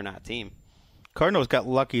some juggernaut team. Cardinals got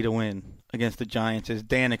lucky to win against the Giants, as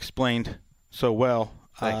Dan explained so well.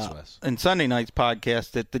 Thanks, Wes. In Sunday night's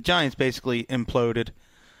podcast, that the Giants basically imploded.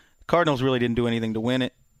 Cardinals really didn't do anything to win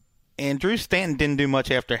it. And Drew Stanton didn't do much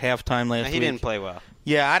after halftime last week. He didn't play well.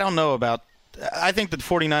 Yeah, I don't know about – I think the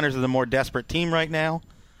 49ers are the more desperate team right now,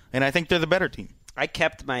 and I think they're the better team. I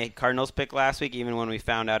kept my Cardinals pick last week, even when we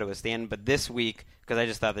found out it was Stanton. But this week, because I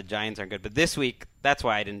just thought the Giants aren't good. But this week, that's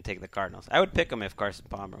why I didn't take the Cardinals. I would pick them if Carson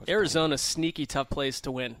Palmer was Arizona, sneaky tough place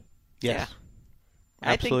to win. Yes. Yeah.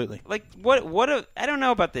 Absolutely. I don't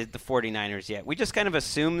know about the 49ers yet. We just kind of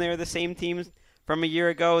assume they're the same teams from a year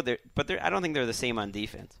ago, but I don't think they're the same on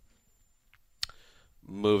defense.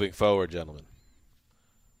 Moving forward, gentlemen.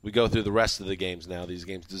 We go through the rest of the games now. These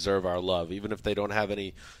games deserve our love. Even if they don't have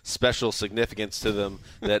any special significance to them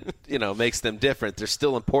that, makes them different, they're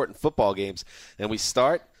still important football games. And we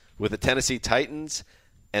start with the Tennessee Titans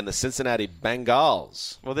and the Cincinnati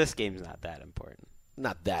Bengals. Well, this game's not that important.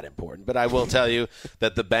 not that important, but I will tell you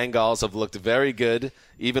that the Bengals have looked very good,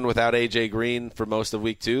 even without A.J. Green for most of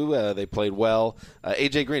week 2. They played well.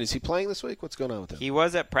 A.J. Green, is he playing this week? What's going on with him? He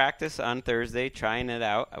was at practice on Thursday trying it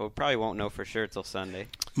out. I probably won't know for sure till Sunday.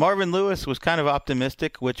 Marvin Lewis was kind of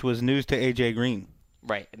optimistic, which was news to A.J. Green.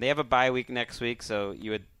 Right. They have a bye week next week, so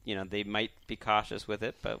they might be cautious with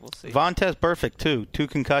it, but we'll see. Vontaze Burfict, too. 2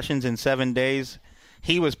 concussions in 7 days.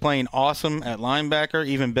 He was playing awesome at linebacker,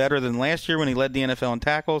 even better than last year when he led the NFL in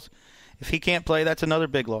tackles. If he can't play, that's another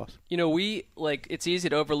big loss. It's easy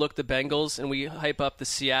to overlook the Bengals, and we hype up the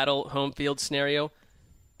Seattle home field scenario.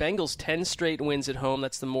 Bengals 10 straight wins at home.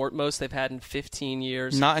 That's the most they've had in 15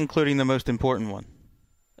 years. Not including the most important one.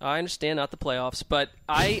 I understand, not the playoffs, but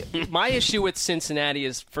my issue with Cincinnati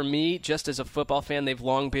is, for me, just as a football fan, they've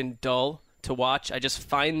long been dull to watch. I just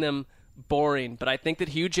find them boring. But I think that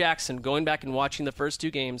Hugh Jackson, going back and watching the first 2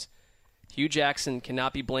 games, Hugh Jackson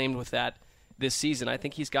cannot be blamed with that this season. I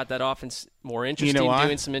think he's got that offense more interesting,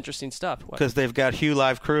 doing some interesting stuff. Because they've got Hugh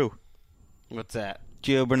Live Crew. What's that?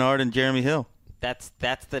 Gio Bernard and Jeremy Hill. That's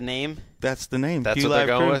the name? That's the name. That's Hugh what they're Live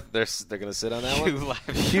going Crew. with? They're going to sit on that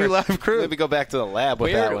one? Hugh Live Crew. Maybe go back to the lab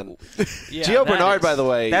with that one. Yeah, Gio Bernard, by the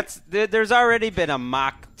way. There's already been a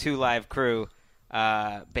mock 2 Live Crew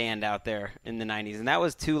band out there in the 90s, and that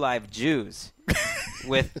was 2 Live Jews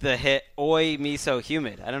with the hit Oi Me So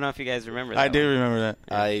Humid. I don't know if you guys remember that. I do remember that.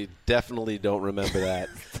 I definitely don't remember that.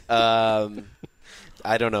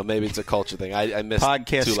 I don't know. Maybe it's a culture thing. I missed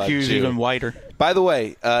Podcast 2 Live skews Jew. even whiter. By the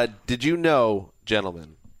way, did you know,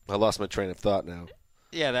 gentlemen, I lost my train of thought now.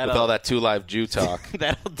 Yeah, with all that 2 Live Jew talk.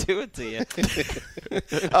 That'll do it to you.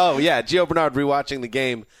 Oh, yeah, Gio Bernard rewatching the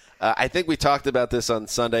game. I think we talked about this on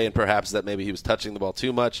Sunday, and perhaps that maybe he was touching the ball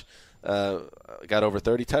too much. Got over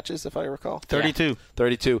 30 touches, if I recall. 32. Yeah.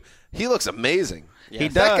 32. He looks amazing. He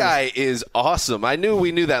does. That guy is awesome.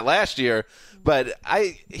 We knew that last year, but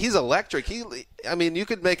he's electric. You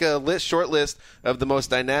could make a short list of the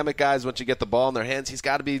most dynamic guys once you get the ball in their hands. He's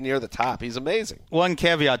got to be near the top. He's amazing. One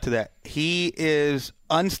caveat to that. He is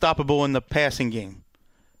unstoppable in the passing game.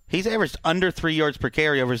 He's averaged under 3 yards per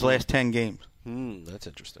carry over his last 10 games. That's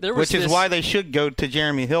interesting. Which is why they should go to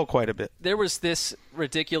Jeremy Hill quite a bit. There was this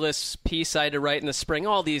ridiculous piece I had to write in the spring,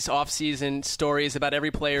 all these off-season stories about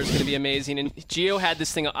every player is going to be amazing. And Gio had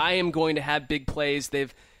this thing, I am going to have big plays.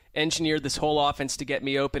 They've engineered this whole offense to get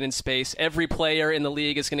me open in space. Every player in the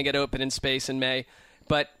league is going to get open in space in May.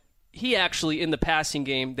 But he actually, in the passing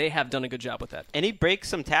game, they have done a good job with that. And he breaks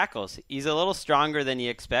some tackles. He's a little stronger than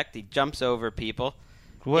you expect. He jumps over people.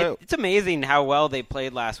 Well, It's amazing how well they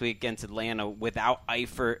played last week against Atlanta without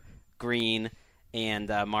Eifert, Green, and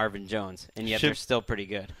Marvin Jones, and yet they're still pretty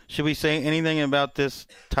good. Should we say anything about this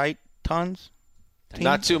Titans team?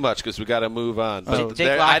 Not too much because we got to move on. But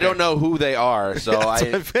Jake Locker. I don't know who they are, so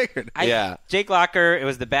I figured. Jake Locker, it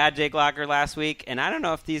was the bad Jake Locker last week, and I don't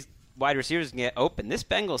know if these wide receivers can get open. This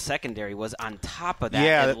Bengals secondary was on top of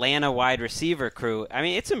that Atlanta wide receiver crew. I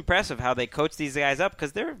mean, it's impressive how they coach these guys up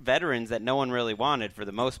because they're veterans that no one really wanted for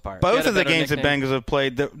the most part. Both of the games that Bengals have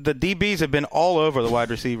played, the DBs have been all over the wide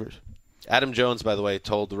receivers. Adam Jones, by the way,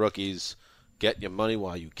 told the rookies, get your money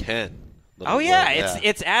while you can.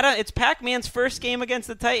 It's Pac-Man's first game against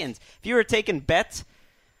the Titans. If you were taking bets,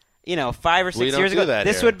 5 or 6 years ago,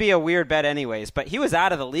 this would be a weird bet anyways. But he was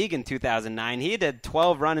out of the league in 2009. He did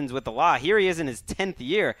 12 run-ins with the law. Here he is in his 10th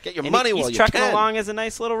year. Get your money while you can. He's trucking along as a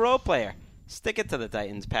nice little role player. Stick it to the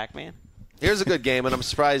Titans, Pac-Man. Here's a good game, and I'm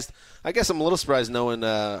surprised. I guess I'm a little surprised no one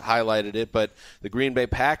highlighted it, but the Green Bay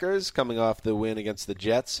Packers, coming off the win against the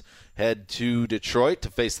Jets, head to Detroit to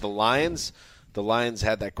face the Lions. The Lions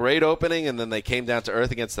had that great opening, and then they came down to earth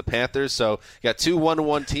against the Panthers. So you got 2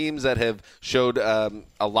 1-1 teams that have showed a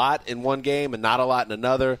lot in one game and not a lot in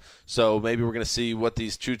another. So maybe we're going to see what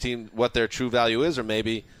their true value is, or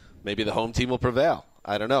maybe the home team will prevail.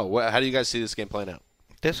 I don't know. How do you guys see this game playing out?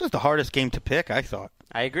 This was the hardest game to pick, I thought.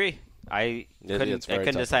 I agree. I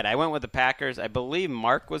couldn't decide. I went with the Packers. I believe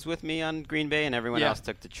Mark was with me on Green Bay, and everyone else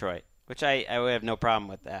took Detroit, which I would have no problem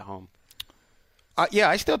with at home.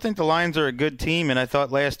 I still think the Lions are a good team, and I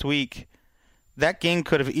thought last week that game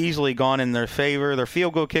could have easily gone in their favor. Their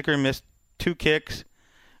field goal kicker missed 2 kicks,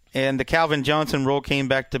 and the Calvin Johnson rule came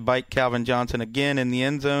back to bite Calvin Johnson again in the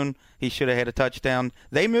end zone. He should have had a touchdown.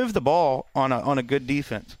 They moved the ball on a good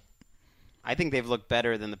defense. I think they've looked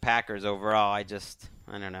better than the Packers overall. I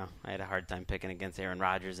don't know. I had a hard time picking against Aaron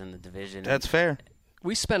Rodgers in the division. That's fair.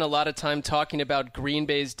 We spent a lot of time talking about Green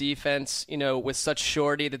Bay's defense, with such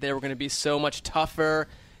surety that they were going to be so much tougher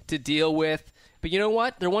to deal with. But you know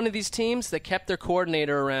what? They're one of these teams that kept their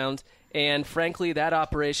coordinator around, and frankly, that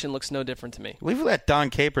operation looks no different to me. We've let Don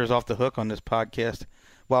Capers off the hook on this podcast.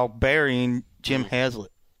 while burying Jim Haslett.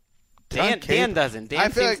 Dan doesn't. Dan I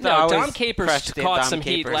feel seems like to always Dom Capers crush caught Dom some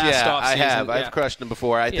heat Capers. last offseason. I have. Yeah. I've crushed him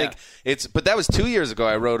before. I think but that was 2 years ago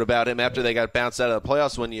I wrote about him after they got bounced out of the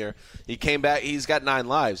playoffs one year. He came back. He's got 9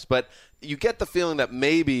 lives. But you get the feeling that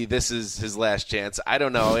maybe this is his last chance. I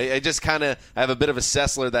don't know. I just kind of have a bit of a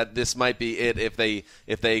Sessler that this might be it if they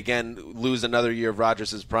again lose another year of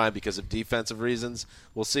Rodgers' prime because of defensive reasons.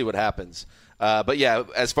 We'll see what happens. But yeah,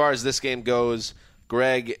 as far as this game goes,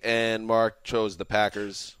 Greg and Mark chose the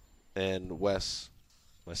Packers, and Wes,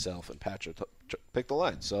 myself, and Patrick picked the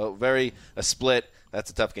line. So a split. That's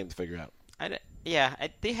a tough game to figure out.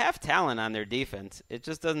 They have talent on their defense. It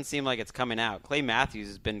just doesn't seem like it's coming out. Clay Matthews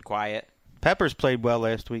has been quiet. Peppers played well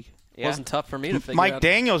last week. It wasn't tough for me to figure out. Mike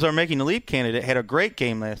Daniels, our making the leap candidate, had a great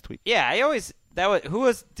game last week. Yeah,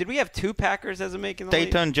 did we have 2 Packers as a making the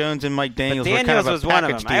leap? Dayton Jones and Mike Daniels But were Daniels kind of was a one of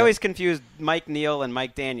package them. deal. I always confused Mike Neal and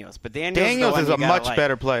Mike Daniels. But Daniels is a much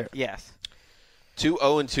better player. Yes. 2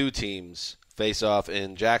 0-2 teams face off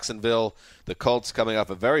in Jacksonville. The Colts coming off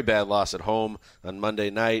a very bad loss at home on Monday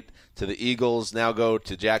night to the Eagles. Now go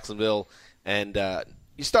to Jacksonville. And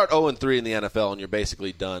you start 0-3 in the NFL and you're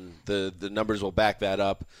basically done. The numbers will back that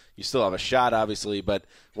up. You still have a shot, obviously, but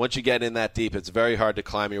once you get in that deep, it's very hard to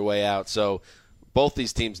climb your way out. So both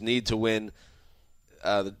these teams need to win.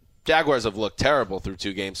 The Jaguars have looked terrible through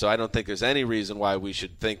 2 games, so I don't think there's any reason why we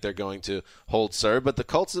should think they're going to hold serve. But the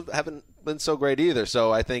Colts haven't been so great either,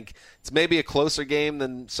 so I think it's maybe a closer game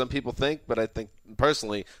than some people think, but I think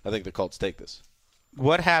the Colts take this.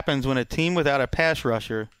 What happens when a team without a pass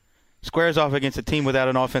rusher squares off against a team without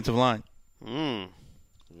an offensive line?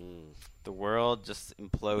 The world just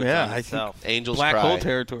implodes on itself. Angels Black cry. hole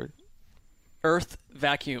territory. Earth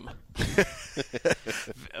vacuum.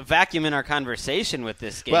 Vacuum in our conversation with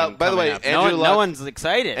this game. Well, by the way, no one's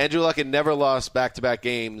excited. Andrew Luck had never lost back-to-back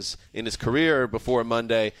games in his career before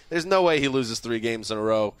Monday. There's no way he loses 3 games in a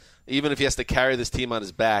row. Even if he has to carry this team on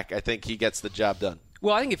his back, I think he gets the job done.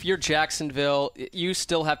 Well, I think if you're Jacksonville, you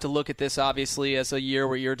still have to look at this, obviously, as a year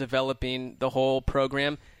where you're developing the whole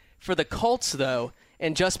program. For the Colts, though,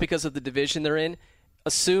 and just because of the division they're in,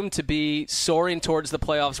 assumed to be soaring towards the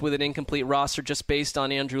playoffs with an incomplete roster just based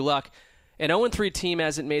on Andrew Luck. An 0-3 team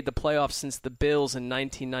hasn't made the playoffs since the Bills in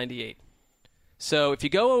 1998. So if you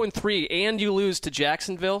go 0-3 and you lose to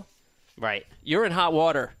Jacksonville, right, you're in hot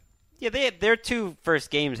water. Yeah, their 2 first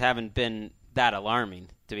games haven't been that alarming,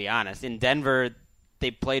 to be honest. In Denver, they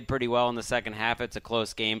played pretty well in the second half. It's a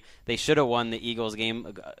close game. They should have won the Eagles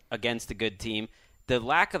game against a good team. The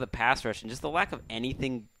lack of the pass rush and just the lack of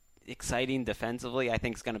anything exciting defensively, I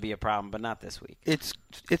think, is going to be a problem, but not this week.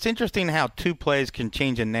 It's interesting how 2 plays can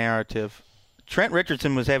change a narrative. Trent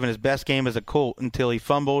Richardson was having his best game as a Colt until he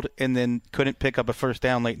fumbled and then couldn't pick up a first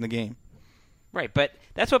down late in the game. Right, but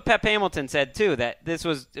that's what Pep Hamilton said, too, that this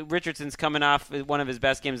was Richardson's coming off one of his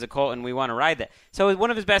best games as a Colt, and we want to ride that. So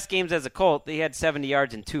one of his best games as a Colt, he had 70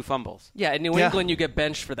 yards and 2 fumbles. Yeah, in New England, you get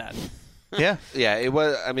benched for that. Yeah. Yeah, it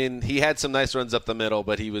was. I mean, he had some nice runs up the middle,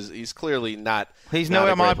 but he's clearly not. He's no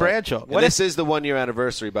Ahmad Bradshaw. This is the 1-year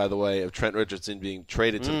anniversary, by the way, of Trent Richardson being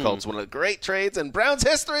traded to the Colts. One of the great trades in Browns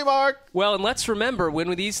history, Mark. Well, and let's remember when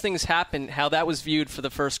these things happen, how that was viewed for the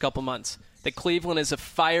first couple months. That Cleveland is a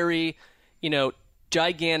fiery,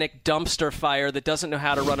 gigantic dumpster fire that doesn't know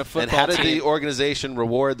how to run a football team. And how did team. the organization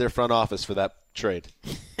reward their front office for that trade?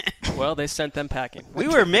 Well, they sent them packing. We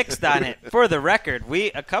were mixed on it. For the record, we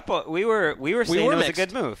were saying it was a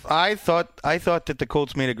good move. I thought that the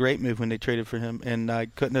Colts made a great move when they traded for him, and I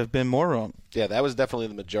couldn't have been more wrong. Yeah, that was definitely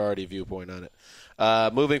the majority viewpoint on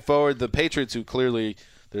it. Moving forward, the Patriots, who clearly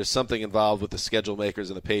there's something involved with the schedule makers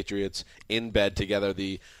and the Patriots in bed together.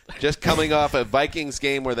 Just coming off a Vikings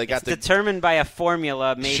game where they got determined by a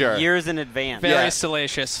formula made years in advance. Very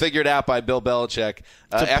salacious. Figured out by Bill Belichick.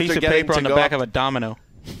 It's a piece of paper on the back of a domino.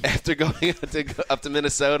 After going up to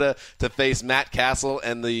Minnesota to face Matt Castle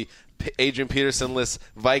and the Adrian Peterson-less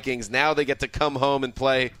Vikings, now they get to come home and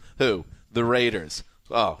play who? The Raiders.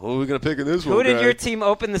 Oh, who are we going to pick in this one? Who did your team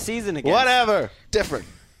open the season against? Whatever. Different.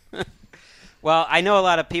 Well, I know a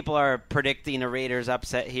lot of people are predicting a Raiders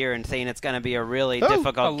upset here and saying it's going to be a really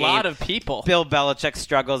difficult game. A lot of people. Bill Belichick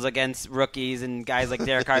struggles against rookies and guys like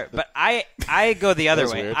Derek Carr. But I go the other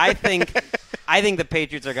way. Weird. I think the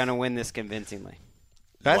Patriots are going to win this convincingly.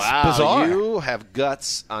 That's wow, bizarre. You have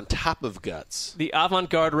guts on top of guts. The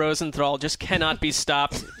avant-garde Rosenthal just cannot be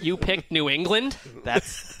stopped. You picked New England?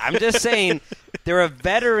 I'm just saying they're a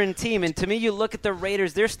veteran team, and to me, you look at the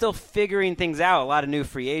Raiders, they're still figuring things out. A lot of new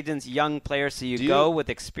free agents, young players, so you go with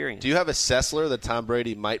experience. Do you have a Sessler that Tom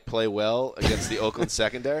Brady might play well against the Oakland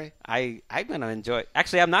secondary? I'm going to enjoy it.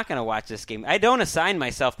 Actually, I'm not going to watch this game. I don't assign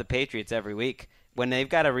myself the Patriots every week. when they've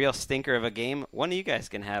got a real stinker of a game, one of you guys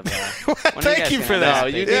can have. Thank you for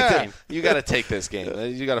that. No, you got to take this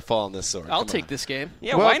game. You got to fall on this sword. I'll take this game.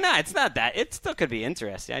 Yeah, why not? It's not that. It still could be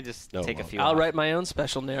interesting. I just take a few. I'll write my own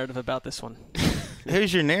special narrative about this one.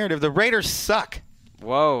 Here's your narrative. The Raiders suck.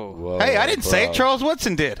 Whoa. Hey, I didn't say it. Charles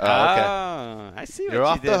Woodson did. Okay. I see what You're you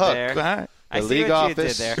off did the hook. there. Right. I The see league what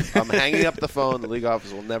office. you did there. I'm hanging up the phone. The league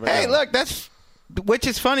office will never know. Hey, look, which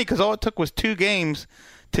is funny because all it took was 2 games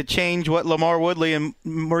to change what Lamar Woodley and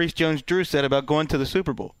Maurice Jones-Drew said about going to the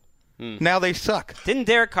Super Bowl. Now they suck. Didn't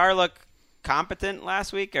Derek Carr look competent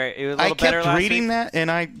last week? Or it was a little better kept last reading week? that, and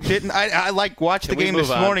I didn't. I watched the Can we game this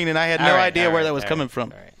move on? morning, and I had no idea where that was coming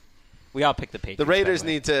from. All right. We all picked the Patriots. The Raiders by the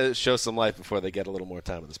way. need to show some life before they get a little more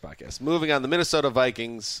time on this podcast. Moving on, the Minnesota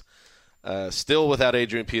Vikings, still without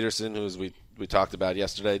Adrian Peterson, who, as we talked about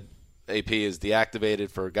yesterday, AP is deactivated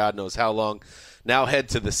for God knows how long. Now head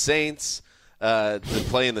to the Saints to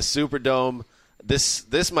play in the Superdome.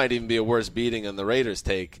 This might even be a worse beating than the Raiders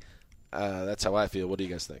take. That's how I feel. What do you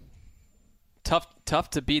guys think? Tough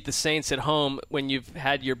to beat the Saints at home when you've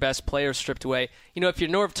had your best player stripped away. If you're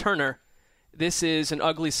Norv Turner, this is an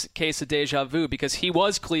ugly case of deja vu because he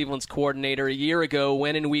was Cleveland's coordinator a year ago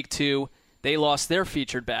when in Week 2 they lost their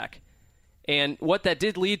featured back. And what that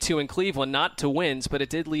did lead to in Cleveland, not to wins, but it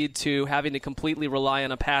did lead to having to completely rely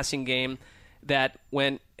on a passing game that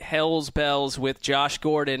went hell's bells with Josh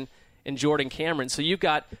Gordon and Jordan Cameron. So you've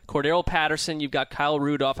got Cordero Patterson, you've got Kyle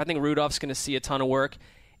Rudolph. I think Rudolph's going to see a ton of work.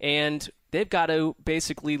 And they've got to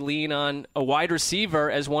basically lean on a wide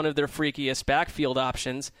receiver as one of their freakiest backfield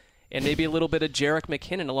options, and maybe a little bit of Jerick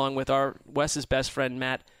McKinnon along with our Wes's best friend,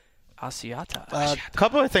 Matt Asiata. A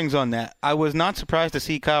couple of things on that. I was not surprised to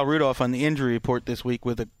see Kyle Rudolph on the injury report this week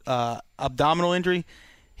with an abdominal injury.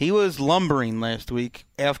 He was lumbering last week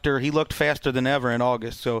after he looked faster than ever in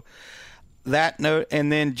August. So that note, and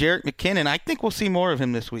then Jerick McKinnon, I think we'll see more of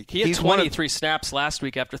him this week. He had 23 snaps last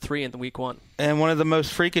week after 3 in the Week 1. And one of the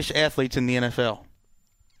most freakish athletes in the NFL.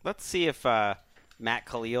 Let's see if Matt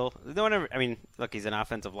Khalil. Look, he's an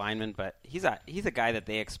offensive lineman, but he's a guy that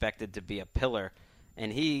they expected to be a pillar,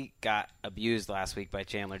 and he got abused last week by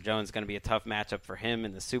Chandler Jones. Going to be a tough matchup for him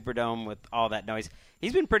in the Superdome with all that noise.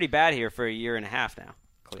 He's been pretty bad here for a year and a half now,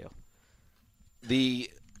 Khalil.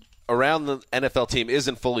 Around the NFL team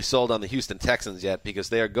isn't fully sold on the Houston Texans yet because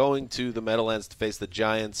they are going to the Meadowlands to face the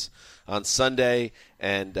Giants on Sunday,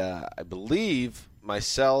 and I believe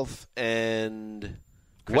myself and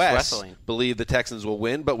Wes believe the Texans will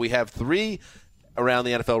win, but we have 3 around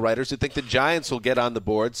the NFL writers who think the Giants will get on the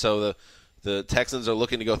board. So the Texans are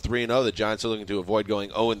looking to go 3-0. The Giants are looking to avoid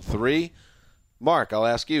going 0-3. Mark, I'll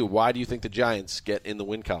ask you, why do you think the Giants get in the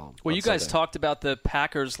win column? Well, you guys Sunday? talked about the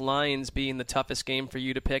Packers-Lions being the toughest game for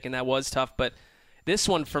you to pick, and that was tough. But this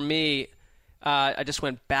one, for me, I just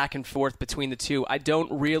went back and forth between the two. I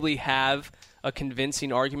don't really have a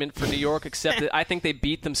convincing argument for New York, except that I think they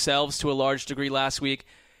beat themselves to a large degree last week.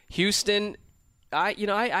 Houston, I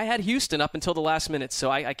had Houston up until the last minute, so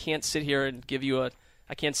I can't sit here and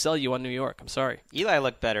I can't sell you on New York. I'm sorry. Eli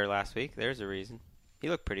looked better last week. There's a reason. He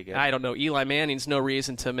looked pretty good. I don't know. Eli Manning's no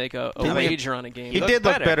reason to make a wager on a game. He did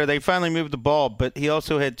look better. They finally moved the ball, but he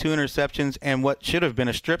also had 2 interceptions and what should have been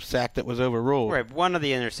a strip sack that was overruled. Right. One of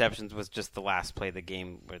the interceptions was just the last play of the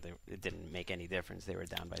game where it didn't make any difference. They were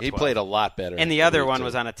down by 12. He played a lot better. And the other one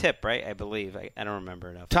was on a tip, right? I believe. I don't remember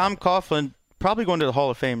enough. Tom Coughlin, probably going to the Hall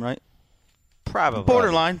of Fame, right? Probably.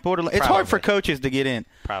 Borderline. It's hard for coaches to get in.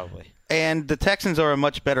 Probably. And the Texans are a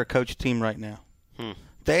much better coach team right now.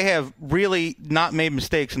 They have really not made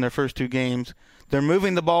mistakes in their first 2 games. They're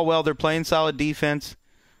moving the ball well. They're playing solid defense.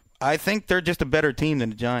 I think they're just a better team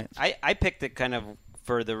than the Giants. I picked it kind of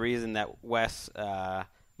for the reason that Wes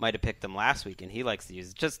might have picked them last week, and he likes to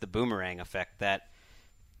use just the boomerang effect that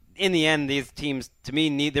in the end, these teams, to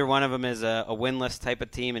me, neither one of them is a winless type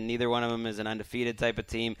of team, and neither one of them is an undefeated type of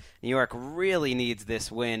team. New York really needs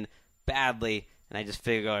this win badly, and I just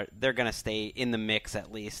figure they're going to stay in the mix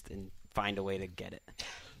at least and find a way to get it.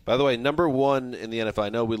 By the way, number 1 in the NFL. I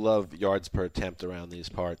know we love yards per attempt around these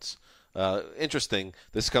parts. Interesting.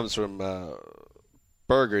 This comes from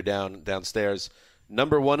Berger downstairs.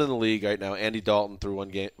 Number 1 in the league right now. Andy Dalton through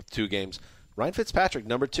 2 games. Ryan Fitzpatrick,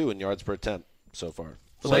 number 2 in yards per attempt so far.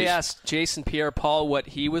 So they asked Jason Pierre-Paul what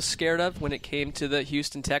he was scared of when it came to the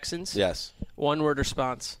Houston Texans. Yes. 1-word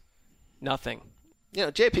response. Nothing.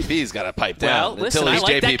 JPP's got to pipe down listen, until he's I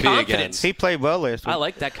like JPP that confidence. again. He played well last week. I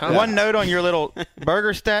like that confidence. One note on your little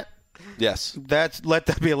Berger stat. Yes. Let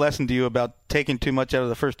that be a lesson to you about taking too much out of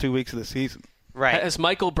the first 2 weeks of the season. Right. Has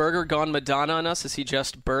Michael Berger gone Madonna on us? Is he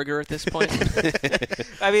just Berger at this point?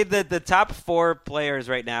 I mean, the top 4 players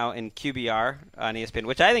right now in QBR on ESPN,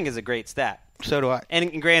 which I think is a great stat. So do I.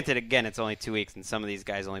 And granted, again, it's only 2 weeks, and some of these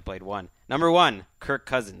guys only played one. Number 1, Kirk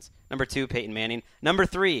Cousins. Number 2, Peyton Manning. Number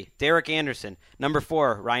 3, Derek Anderson. Number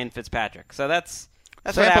 4, Ryan Fitzpatrick. So that's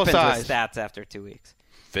what happens with stats after 2 weeks.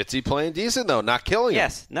 Fitzy playing decent, though, not killing him.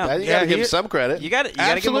 Yes, no. You got to give him some credit. You got to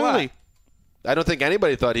give him a lot. I don't think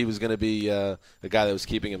anybody thought he was going to be the guy that was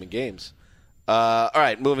keeping him in games. All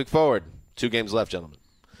right, moving forward. 2 games left, gentlemen.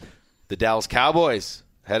 The Dallas Cowboys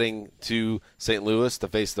heading to St. Louis to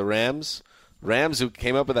face the Rams. Rams, who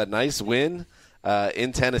came up with that nice win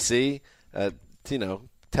in Tennessee,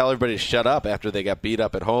 tell everybody to shut up after they got beat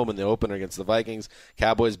up at home in the opener against the Vikings.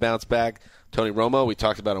 Cowboys bounce back. Tony Romo, we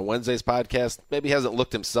talked about on Wednesday's podcast, maybe hasn't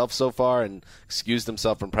looked himself so far and excused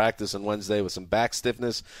himself from practice on Wednesday with some back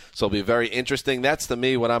stiffness. So it'll be very interesting. That's, to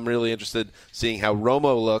me, what I'm really interested in, seeing how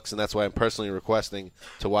Romo looks, and that's why I'm personally requesting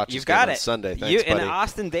to watch this game on Sunday. Thanks, buddy. And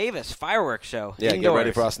Austin Davis, fireworks show. Yeah, indoors. Get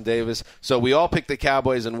ready for Austin Davis. So we all picked the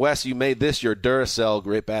Cowboys, and Wes, you made this your Duracell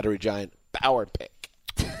Great Battery Giant power pick.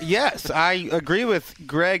 Yes, I agree with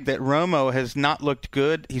Greg that Romo has not looked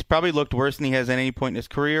good. He's probably looked worse than he has at any point in his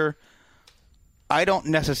career. I don't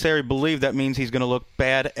necessarily believe that means he's going to look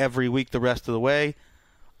bad every week the rest of the way.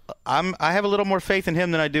 I have a little more faith in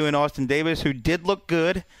him than I do in Austin Davis, who did look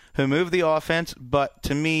good, who moved the offense, but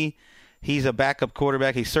to me, he's a backup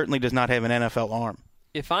quarterback. He certainly does not have an NFL arm.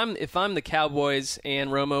 If I'm the Cowboys and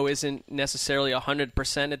Romo isn't necessarily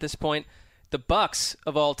 100% at this point, the Bucs,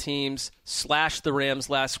 of all teams, slashed the Rams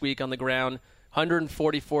last week on the ground.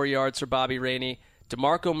 144 yards for Bobby Rainey.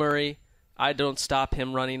 DeMarco Murray, I don't stop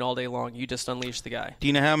him running all day long. You just unleash the guy. Do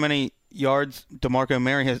you know how many yards DeMarco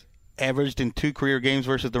Murray has averaged in 2 career games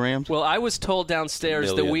versus the Rams? Well, I was told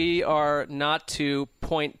downstairs that we are not to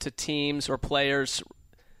point to teams or players'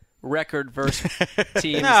 record versus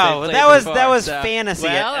teams. No, that was fantasy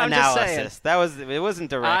analysis. Just it wasn't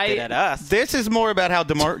directed at us. This is more about how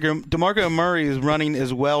DeMarco Murray is running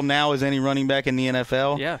as well now as any running back in the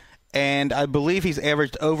NFL. Yeah. And I believe he's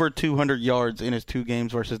averaged over 200 yards in his 2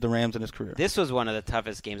 games versus the Rams in his career. This was one of the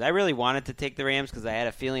toughest games. I really wanted to take the Rams because I had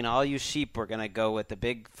a feeling all you sheep were going to go with the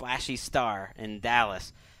big flashy star in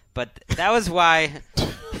Dallas. But that was why.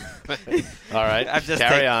 All right, I'm just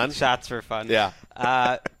carry taking on. Shots for fun. Yeah.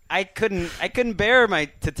 I couldn't bear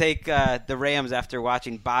to take the Rams after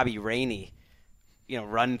watching Bobby Rainey,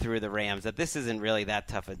 run through the Rams. That this isn't really that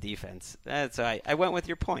tough a defense. So I went with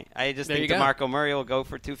your point. I just think DeMarco Murray will go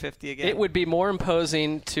for 250 again. It would be more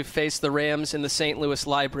imposing to face the Rams in the St. Louis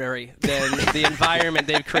Library than the environment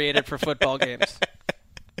they've created for football games.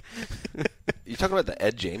 You talking about the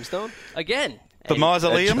Ed Jamestown? Again. The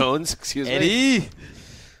Mausoleum? Ed Jones, excuse me. Eddie.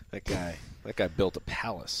 That guy built a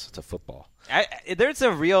palace to football. There's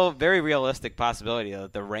a very realistic possibility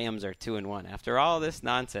that the Rams are 2-1 after all this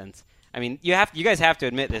nonsense. I mean, you guys have to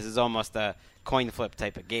admit this is almost a coin flip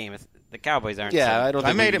type of game. The Cowboys aren't. Yeah, I don't.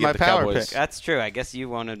 Think I made it my power pick. That's true. I guess you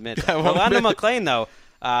won't admit that. Rolando McClain, though,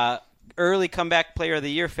 early comeback player of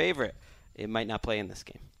the year favorite. It might not play in this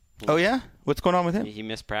game. Oh yeah, what's going on with him? He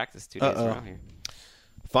missed practice 2 days ago here.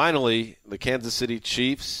 Finally, the Kansas City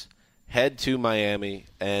Chiefs head to Miami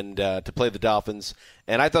and to play the Dolphins.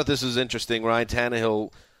 And I thought this was interesting. Ryan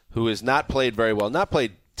Tannehill, who has not played very well, not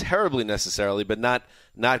played terribly necessarily, but not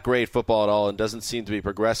great football at all and doesn't seem to be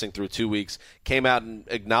progressing through 2 weeks, came out and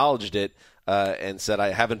acknowledged it and said, I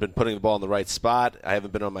haven't been putting the ball in the right spot. I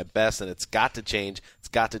haven't been on my best, and it's got to change. It's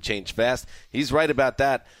got to change fast. He's right about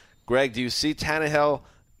that. Greg, do you see Tannehill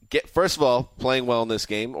first of all, playing well in this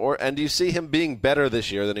game, and do you see him being better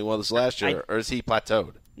this year than he was last year, or is he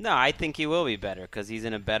plateaued? No, I think he will be better because he's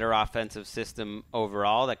in a better offensive system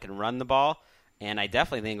overall that can run the ball. And I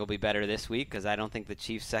definitely think he'll be better this week because I don't think the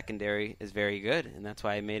Chiefs' secondary is very good, and that's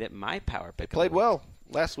why I made it my power pick. They played well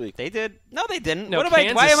last week. They did. No, they didn't. No, why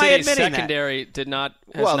am I admitting secondary that? did not.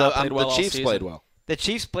 Not played well the Chiefs all season. played well. The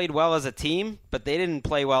Chiefs played well as a team, but they didn't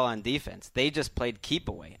play well on defense. They just played keep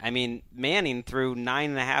away. I mean, Manning threw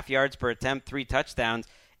 9.5 yards per attempt, 3 touchdowns,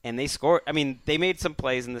 and they scored. I mean, they made some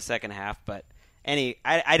plays in the second half, but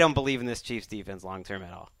I don't believe in this Chiefs defense long term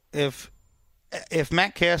at all. If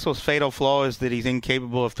Matt Castle's fatal flaw is that he's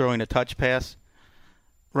incapable of throwing a touch pass,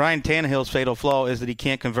 Ryan Tannehill's fatal flaw is that he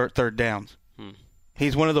can't convert third downs.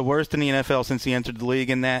 He's one of the worst in the NFL since he entered the league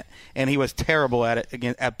in that, and he was terrible at it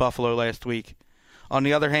again at Buffalo last week. On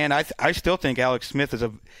the other hand, I still think Alex Smith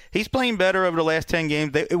he's playing better over the last 10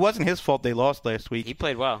 games. It wasn't his fault they lost last week. He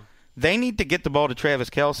played well. They need to get the ball to Travis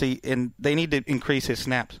Kelce, and they need to increase his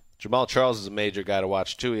snaps. Jamal Charles is a major guy to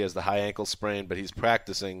watch, too. He has the high ankle sprain, but he's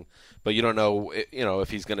practicing. But you don't know, if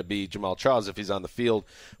he's going to be Jamal Charles if he's on the field.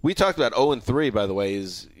 We talked about 0-3, by the way,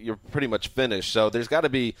 you're pretty much finished. So there's got to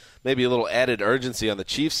be maybe a little added urgency on the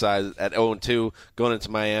Chiefs side at 0-2 going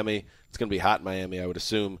into Miami It's going to be hot in Miami, I would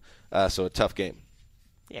assume. So a tough game.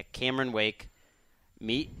 Yeah, Cameron Wake.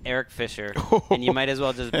 Meet Eric Fisher, and you might as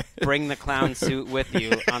well just bring the clown suit with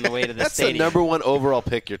you on the way to the stadium. That's the number one overall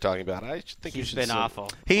pick you're talking about. I think you should. He's been awful.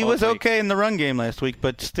 He was okay in the run game last week,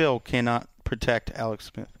 but still cannot protect Alex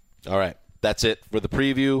Smith. All right, that's it for the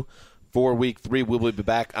preview for Week 3. We'll be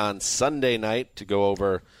back on Sunday night to go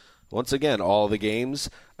over, once again, all the games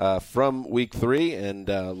from Week 3 and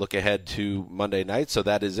look ahead to Monday night. So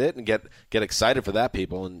that is it, and get excited for that,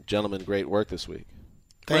 people. And gentlemen, great work this week.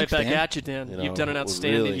 Thanks, right back Dan. at you, Dan. You've done an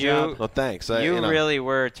outstanding job. Well, thanks. You really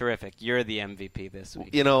were terrific. You're the MVP this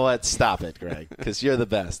week. You know what? Stop it, Greg, because you're the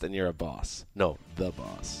best and you're a boss. No, the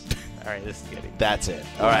boss. All right, this is good. That's it.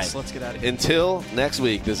 All right. Let's get out of here. Until next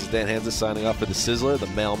week, this is Dan Hansa signing off for the Sizzler, the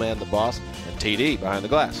Mailman, the Boss, and TD behind the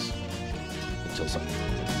glass. Until Sunday.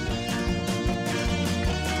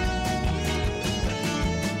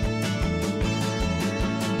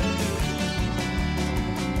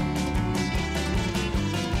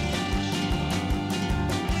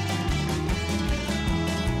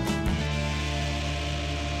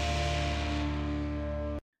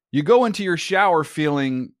 You go into your shower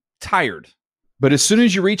feeling tired, but as soon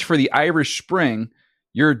as you reach for the Irish Spring,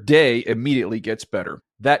 your day immediately gets better.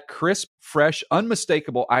 That crisp, fresh,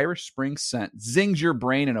 unmistakable Irish Spring scent zings your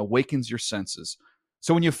brain and awakens your senses.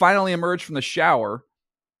 So when you finally emerge from the shower,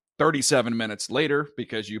 37 minutes later,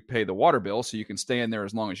 because you pay the water bill so you can stay in there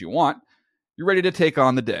as long as you want, you're ready to take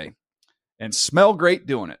on the day and smell great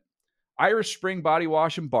doing it. Irish Spring Body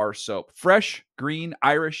Wash and Bar Soap. Fresh, green,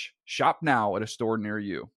 Irish. Shop now at a store near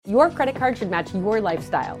you. Your credit card should match your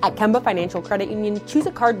lifestyle. At Kemba Financial Credit Union, choose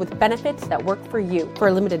a card with benefits that work for you. For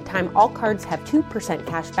a limited time, all cards have 2%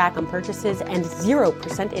 cash back on purchases and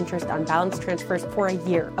 0% interest on balance transfers for a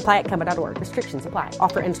year. Apply at Kemba.org. Restrictions apply.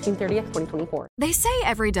 Offer ends June 30th, 2024. They say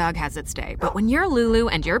every dog has its day, but when you're Lulu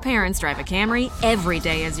and your parents drive a Camry, every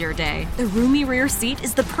day is your day. The roomy rear seat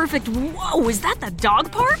is the perfect, whoa, is that the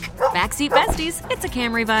dog park? Backseat besties, it's a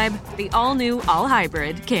Camry vibe. The all-new,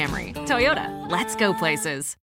 all-hybrid Camry. Toyota, let's go places.